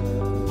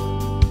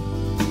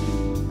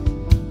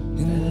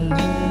 and in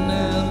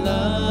our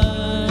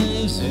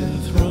lives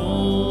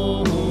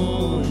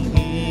enthrone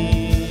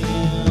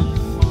him,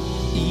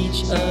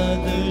 each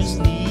other's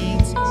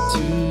needs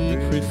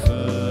to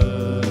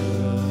prefer,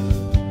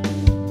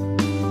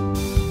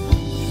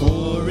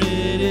 for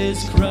it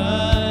is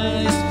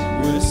Christ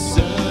we're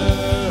serving.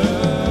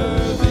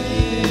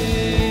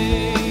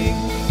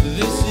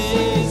 This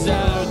is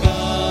our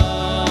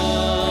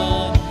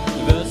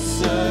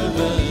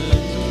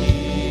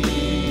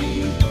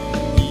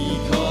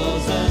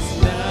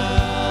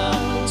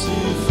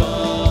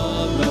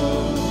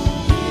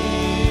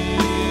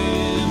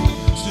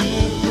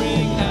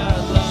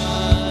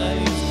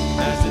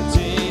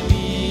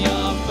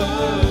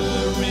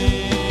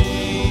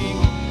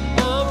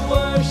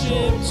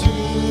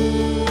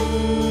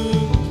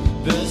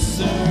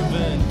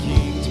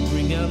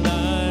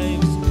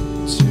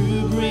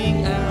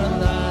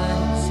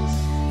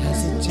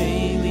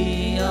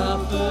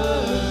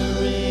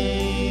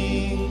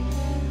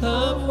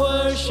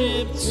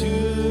worship to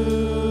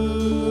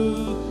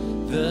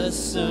the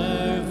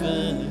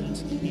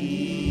servant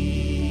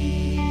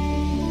king.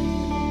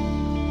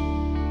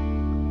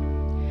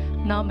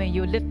 Now may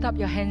you lift up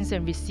your hands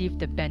and receive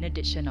the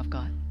benediction of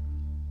God.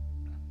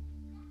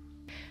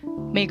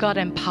 May God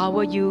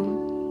empower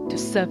you to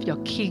serve your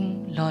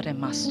King, Lord and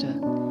Master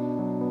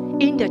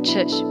in the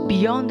church,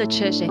 beyond the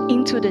church, and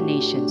into the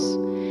nations.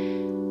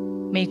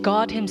 May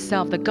God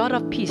himself, the God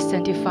of peace,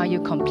 sanctify you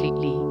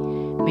completely.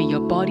 May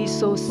your body,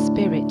 soul,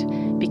 spirit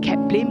be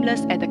kept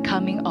blameless at the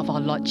coming of our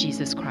Lord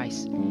Jesus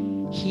Christ.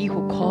 He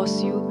who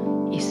calls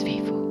you is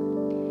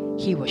faithful.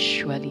 He will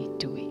surely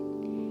do it.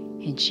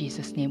 In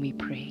Jesus' name we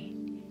pray.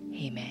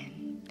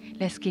 Amen.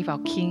 Let's give our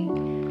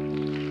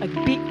King a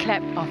big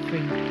clap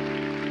offering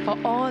for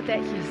all that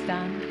he's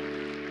done,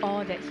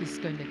 all that he's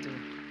going to do.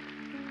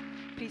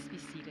 Please be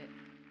seated.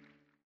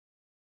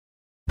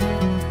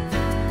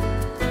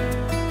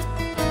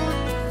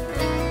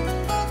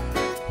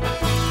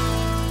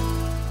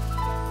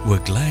 We're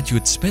glad you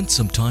had spent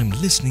some time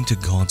listening to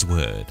God's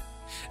Word,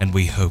 and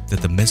we hope that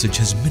the message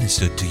has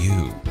ministered to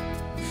you.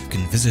 You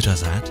can visit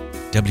us at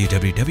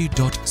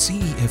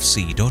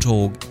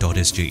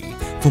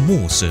www.cefc.org.sg for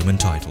more sermon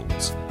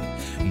titles.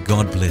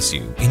 God bless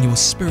you in your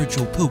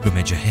spiritual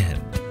pilgrimage ahead.